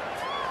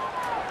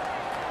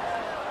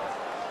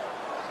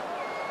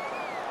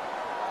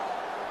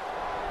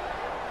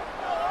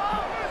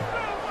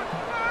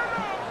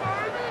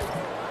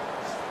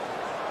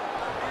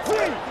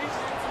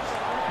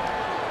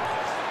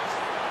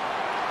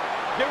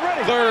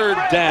 Third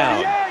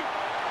down.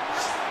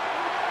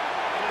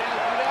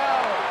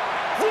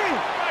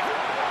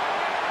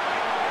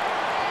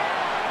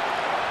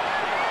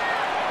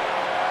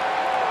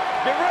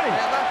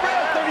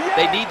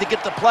 They need to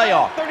get the play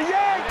off.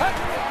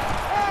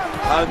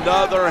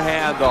 Another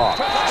handoff.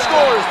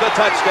 Scores the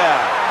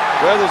touchdown.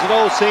 Well, there's an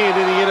old saying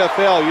in the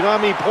NFL, you know how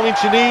many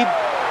points you need?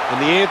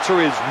 And the answer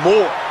is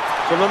more.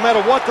 So no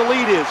matter what the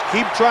lead is,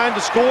 keep trying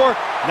to score.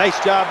 Nice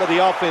job by the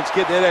offense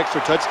getting that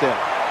extra touchdown.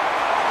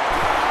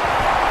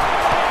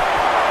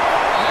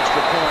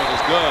 Extra point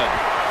is good.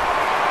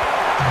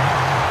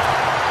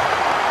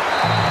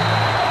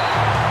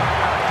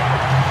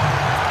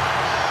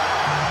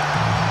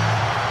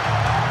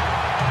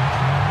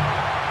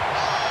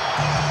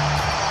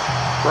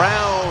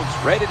 Browns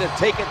ready to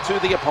take it to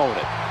the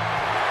opponent.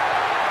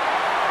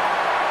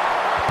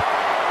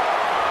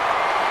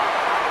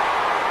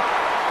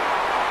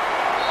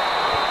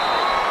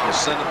 We'll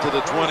send it to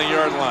the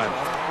 20-yard line.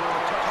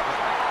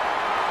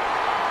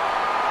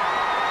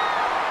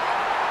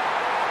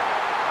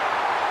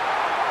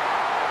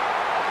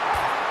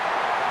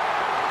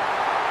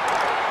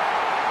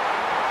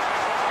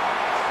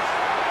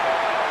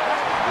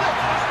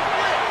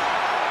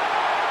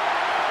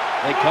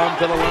 They come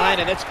to the line,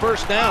 and it's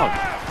first down.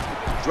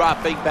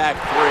 Dropping back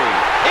 3.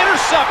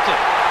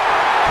 Intercepted.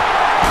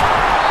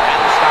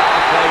 That'll stop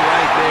the play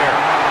right there.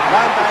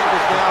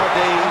 Linebackers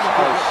nowadays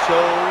are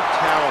so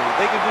talented.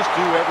 They can just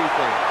do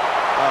everything.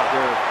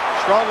 They're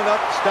strong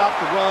enough to stop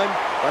the run,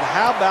 but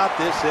how about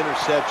this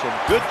interception?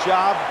 Good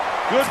job,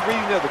 good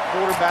reading of the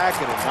quarterback,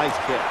 and a nice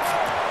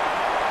catch.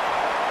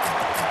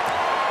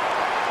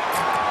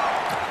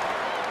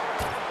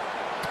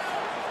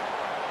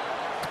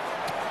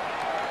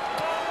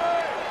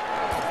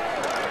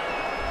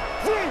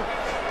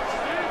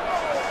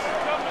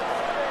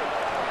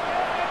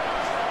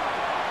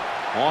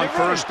 On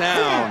first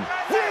down.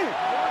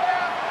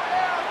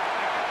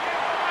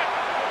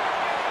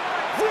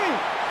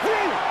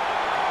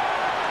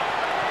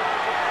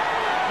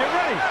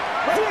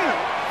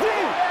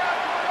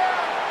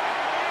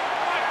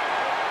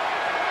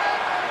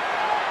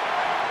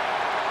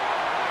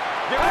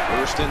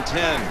 First and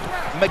 10.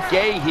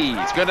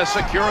 McGahee's going to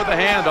secure the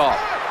handoff.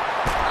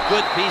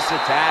 Good piece of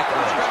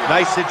tackling.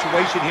 Nice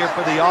situation here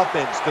for the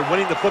offense. They're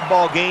winning the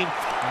football game.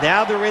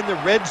 Now they're in the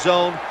red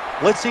zone.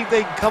 Let's see if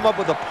they can come up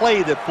with a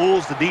play that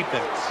fools the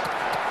defense.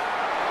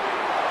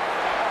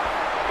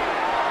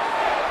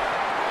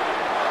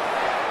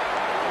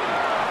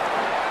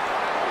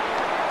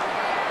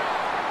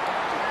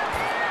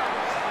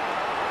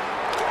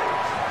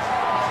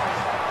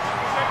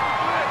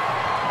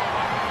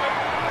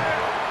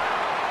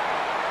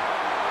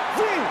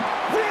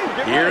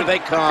 Here they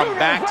come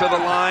back to the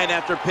line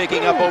after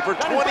picking up over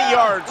 20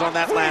 yards on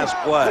that last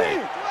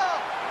play.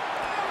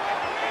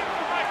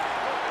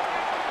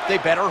 They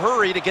better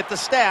hurry to get the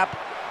snap.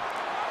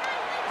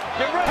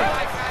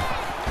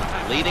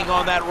 Leading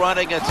on that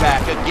running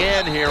attack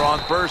again here on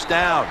first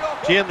down.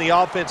 Jim, the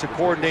offensive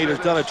coordinator's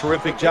done a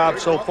terrific job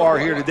so far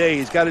here today.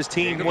 He's got his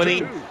team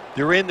winning.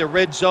 They're in the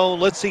red zone.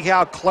 Let's see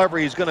how clever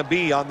he's going to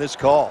be on this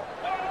call.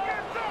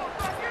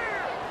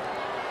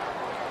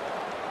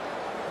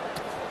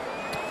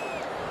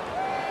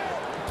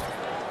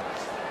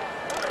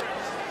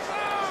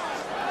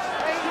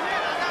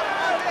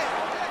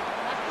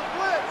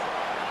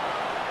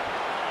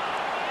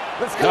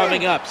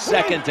 Coming up,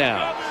 second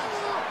down.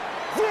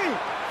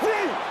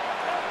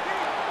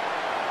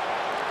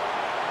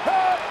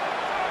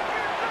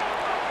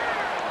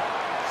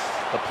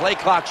 The play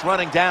clock's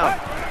running down.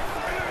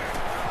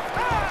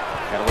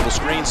 Got a little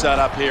screen set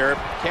up here.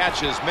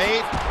 Catch is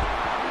made.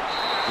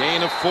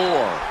 Gain of 4.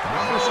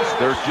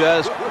 They're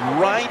just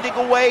grinding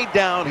away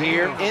down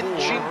here,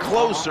 inching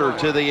closer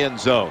to the end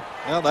zone.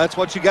 Well, that's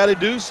what you got to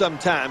do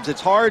sometimes.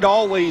 It's hard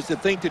always to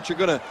think that you're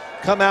going to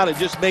come out and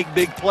just make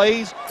big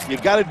plays. You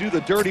got to do the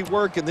dirty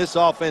work, and this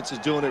offense is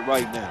doing it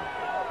right now.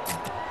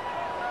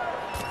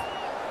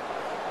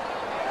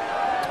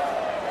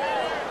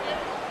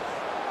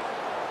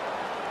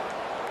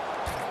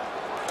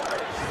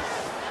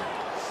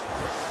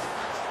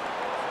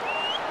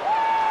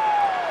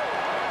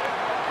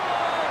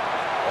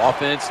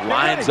 Offense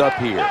lines up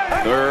here.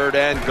 Third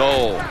and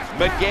goal.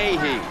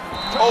 McGahee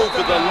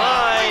over the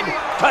line.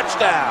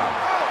 Touchdown.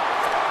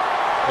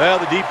 Well,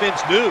 the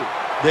defense knew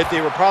that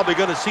they were probably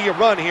going to see a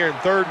run here in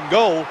third and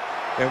goal.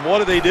 And what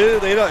do?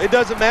 They don't, it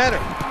doesn't matter.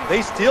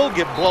 They still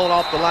get blown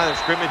off the line of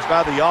scrimmage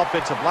by the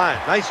offensive line.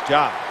 Nice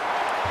job.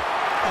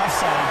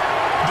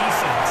 Offside.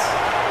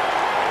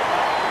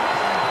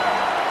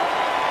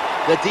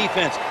 The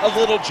defense, a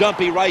little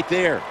jumpy right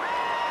there.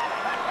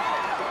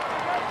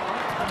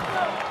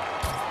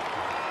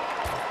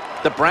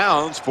 The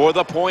Browns for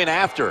the point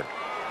after.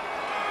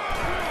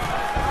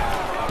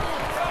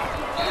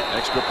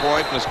 Extra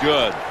point was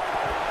good.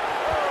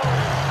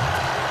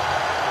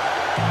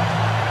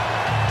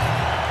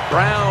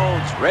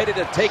 Browns ready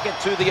to take it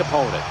to the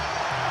opponent.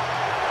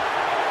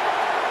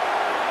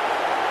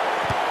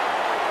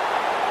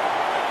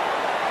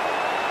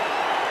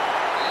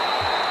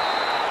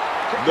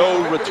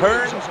 No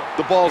return.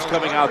 The ball's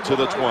coming out to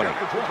the 20.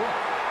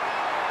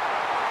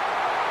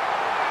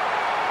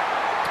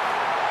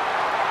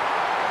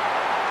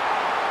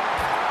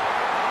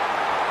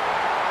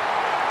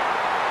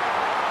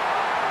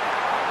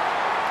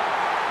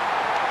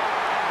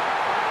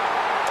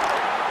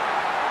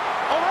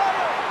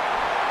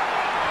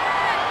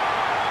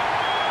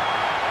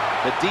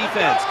 The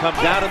defense comes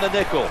down in the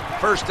nickel.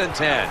 1st and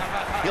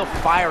 10. He'll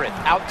fire it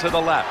out to the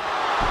left.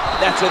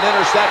 That's an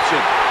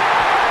interception.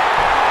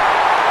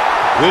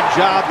 Good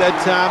job that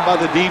time by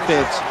the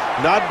defense.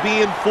 Not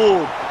being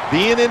fooled.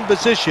 Being in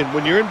position.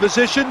 When you're in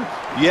position,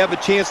 you have a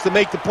chance to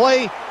make the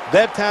play.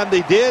 That time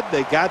they did.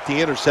 They got the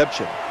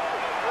interception.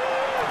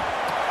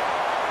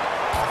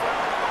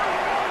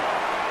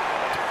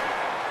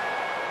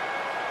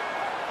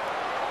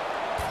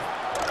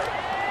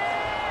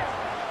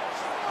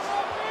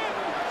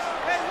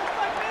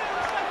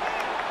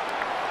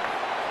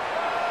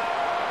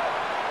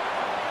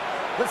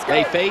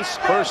 They face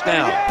 1st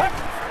down.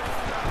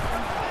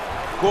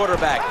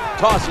 Quarterback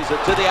tosses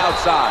it to the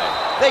outside.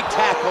 They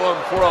tackle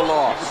him for a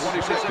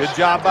loss. Good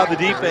job by the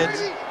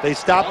defense. They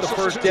stopped the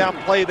 1st down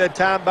play that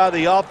time by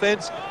the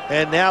offense,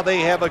 and now they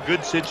have a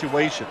good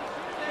situation.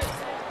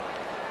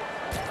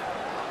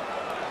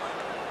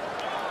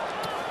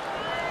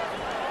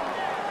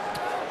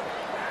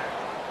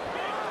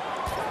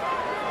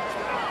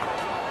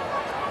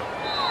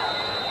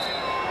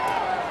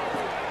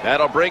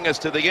 That'll bring us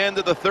to the end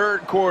of the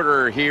 3rd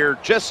quarter here,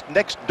 just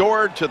next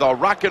door to the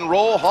Rock and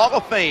Roll Hall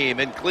of Fame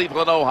in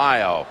Cleveland,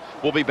 Ohio.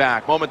 We'll be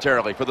back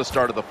momentarily for the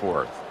start of the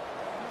 4th.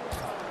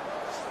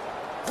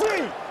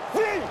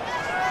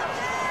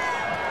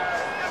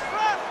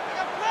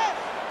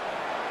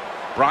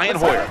 Brian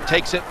Hoyer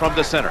takes it from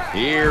the center.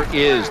 Here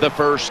is the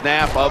 1st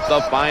snap of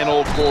the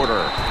final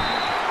quarter.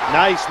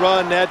 Nice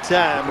run that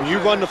time. When you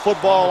run the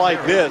football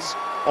like this,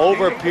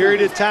 over a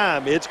period of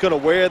time, it's going to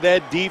wear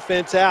that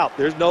defense out.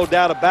 There's no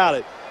doubt about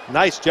it.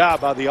 Nice job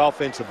by the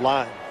offensive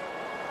line.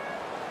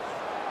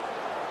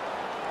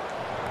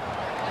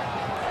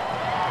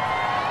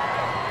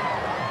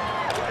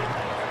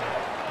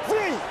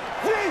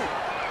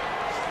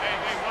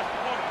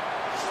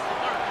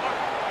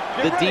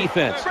 The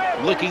defense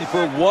looking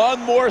for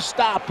one more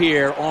stop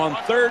here on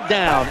 3rd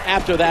down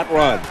after that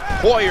run.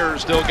 Hoyer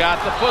still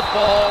got the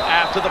football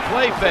after the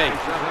play fake.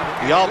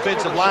 The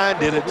offensive line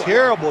did a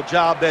terrible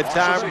job that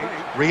time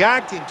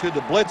reacting to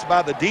the blitz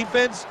by the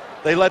defense.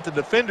 They let the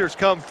defenders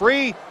come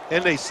free,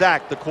 and they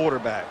sacked the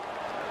quarterback.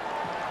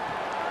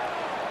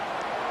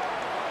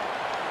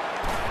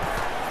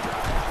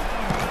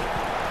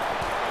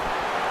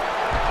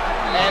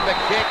 And the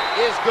kick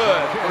is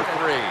good for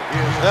 3.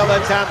 Well,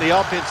 that time the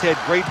offense had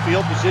great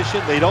field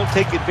position. They don't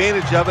take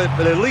advantage of it,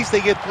 but at least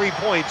they get 3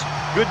 points.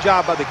 Good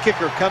job by the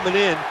kicker coming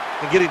in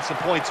and getting some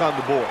points on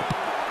the board.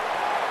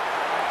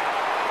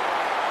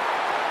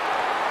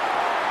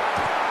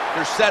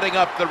 They're setting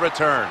up the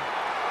return.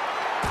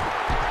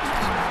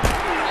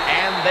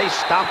 And they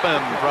stop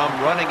him from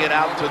running it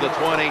out to the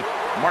 20.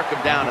 Mark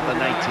him down at the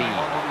 19.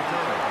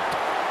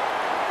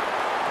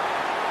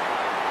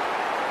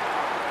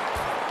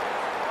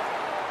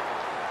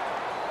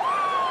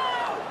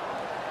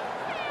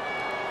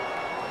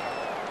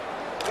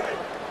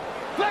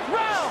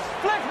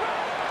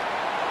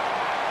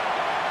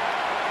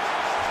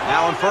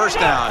 Now on 1st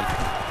down.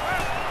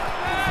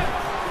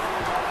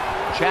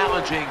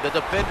 Challenging the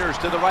defenders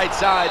to the right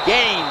side.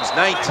 Gains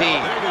 19.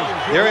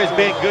 There has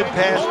been good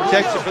pass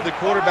protection for the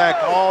quarterback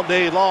all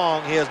day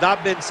long. He has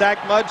not been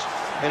sacked much,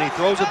 and he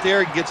throws it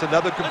there and gets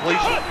another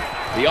completion.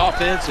 The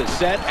offense is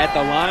set at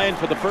the line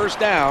for the 1st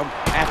down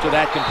after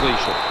that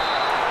completion.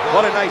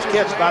 What a nice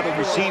catch by the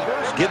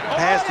receivers. Getting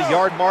past the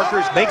yard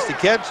markers, makes the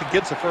catch, and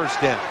gets a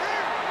 1st down.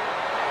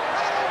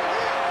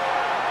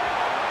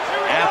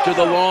 After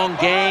the long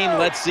gain,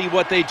 let's see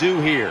what they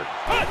do here.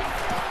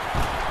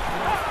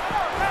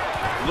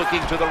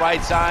 Looking to the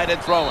right side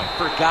and throwing.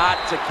 Forgot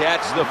to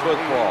catch the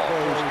football.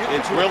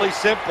 It's really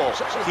simple.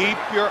 Keep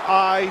your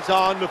eyes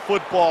on the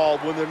football.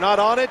 When they're not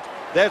on it,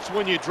 that's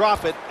when you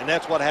drop it, and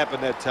that's what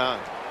happened that time.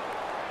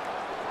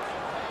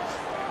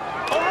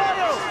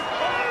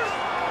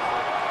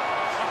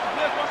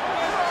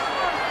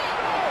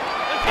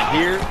 And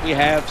here we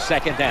have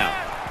 2nd down.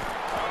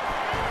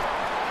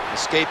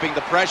 Escaping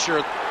the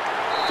pressure.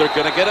 They're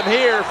going to get him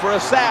here for a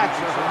sack.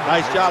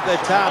 Nice job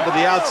that time by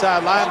the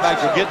outside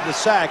linebacker getting the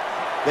sack.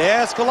 They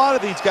ask a lot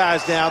of these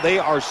guys now. They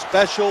are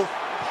special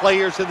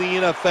players in the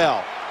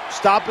NFL.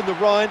 Stopping the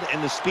run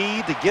and the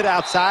speed to get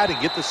outside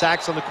and get the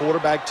sacks on the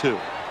quarterback too.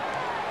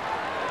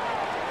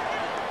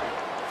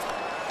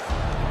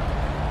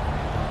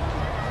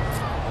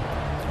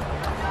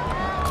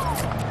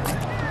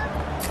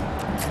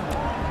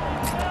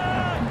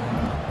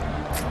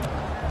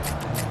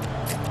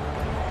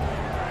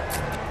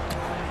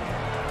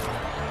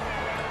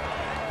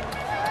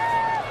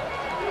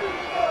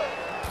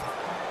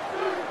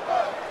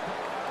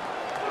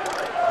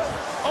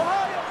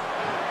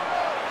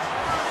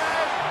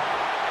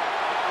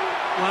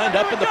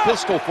 lined up in the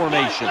pistol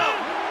formation.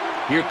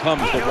 Here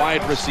comes the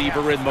wide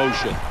receiver in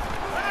motion.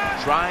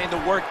 Trying to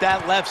work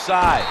that left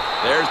side.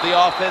 There's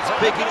the offense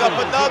picking up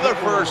another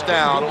first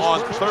down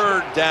on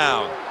third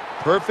down.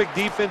 Perfect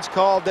defense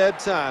call that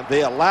time.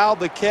 They allowed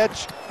the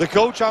catch. The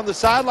coach on the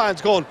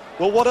sidelines going,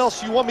 well, what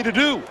else do you want me to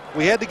do?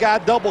 We had the guy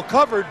double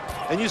covered,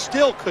 and you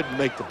still couldn't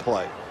make the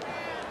play.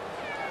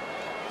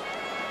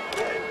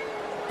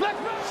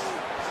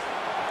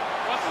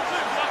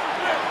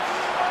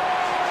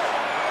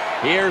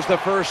 Here's the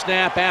first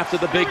snap after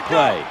the big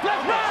play.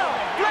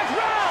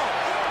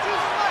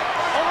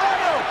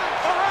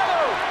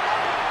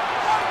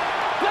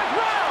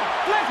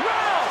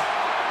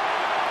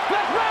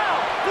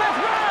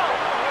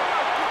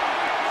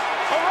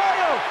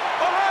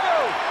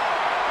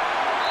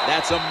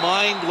 That's a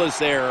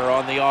mindless error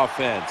on the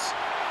offense.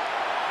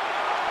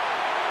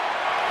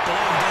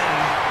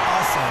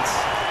 Offense.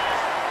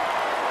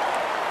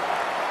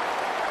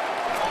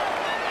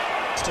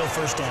 Still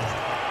first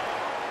down.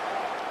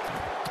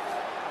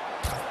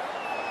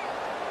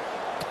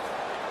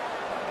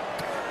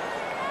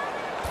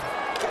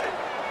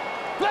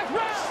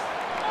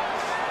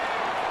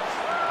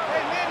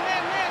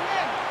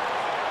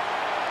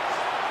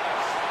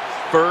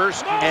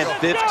 First and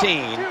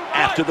 15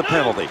 after the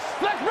penalty.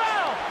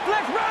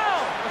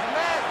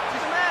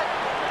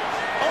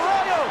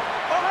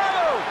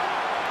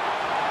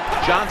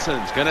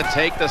 Johnson's going to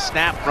take the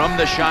snap from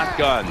the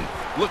shotgun.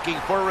 Looking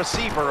for a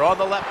receiver on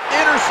the left.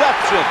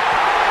 Interception.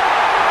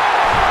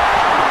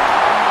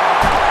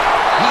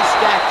 He's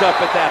stacked up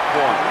at that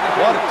point.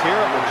 What a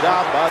terrible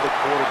job by the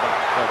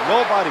quarterback. When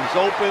nobody's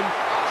open,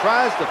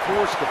 tries to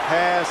force the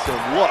pass,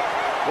 and look,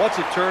 what's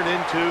it turned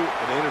into?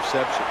 An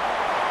interception.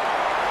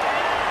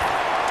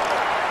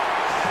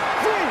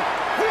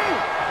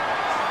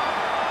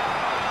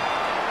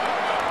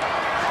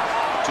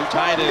 Two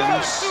tight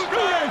ends.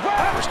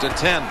 First and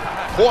 10.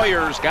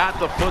 Hoyer's got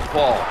the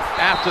football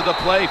after the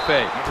play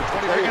fake.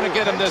 They're going to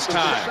get him this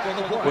time.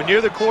 When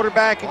you're the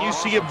quarterback and you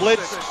see a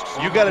blitz,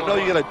 you got to know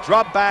you got to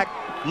drop back,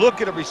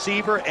 look at a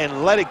receiver,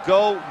 and let it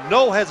go.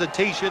 No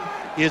hesitation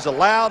is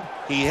allowed.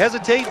 He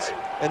hesitates,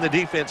 and the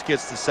defense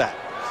gets the sack.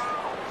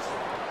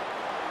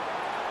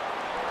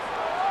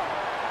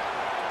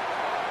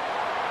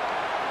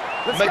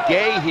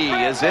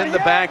 McGahee is in the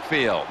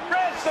backfield.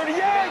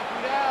 38.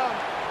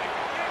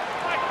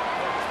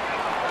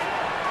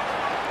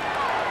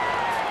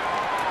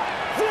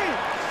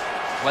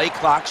 Play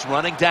clock's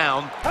running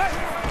down.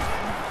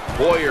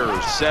 Hoyer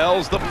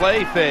sells the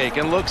play fake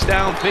and looks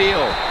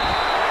downfield.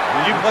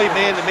 When you play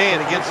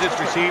man-to-man against this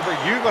receiver,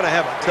 you're going to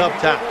have a tough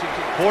time.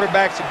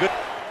 Quarterback's a good...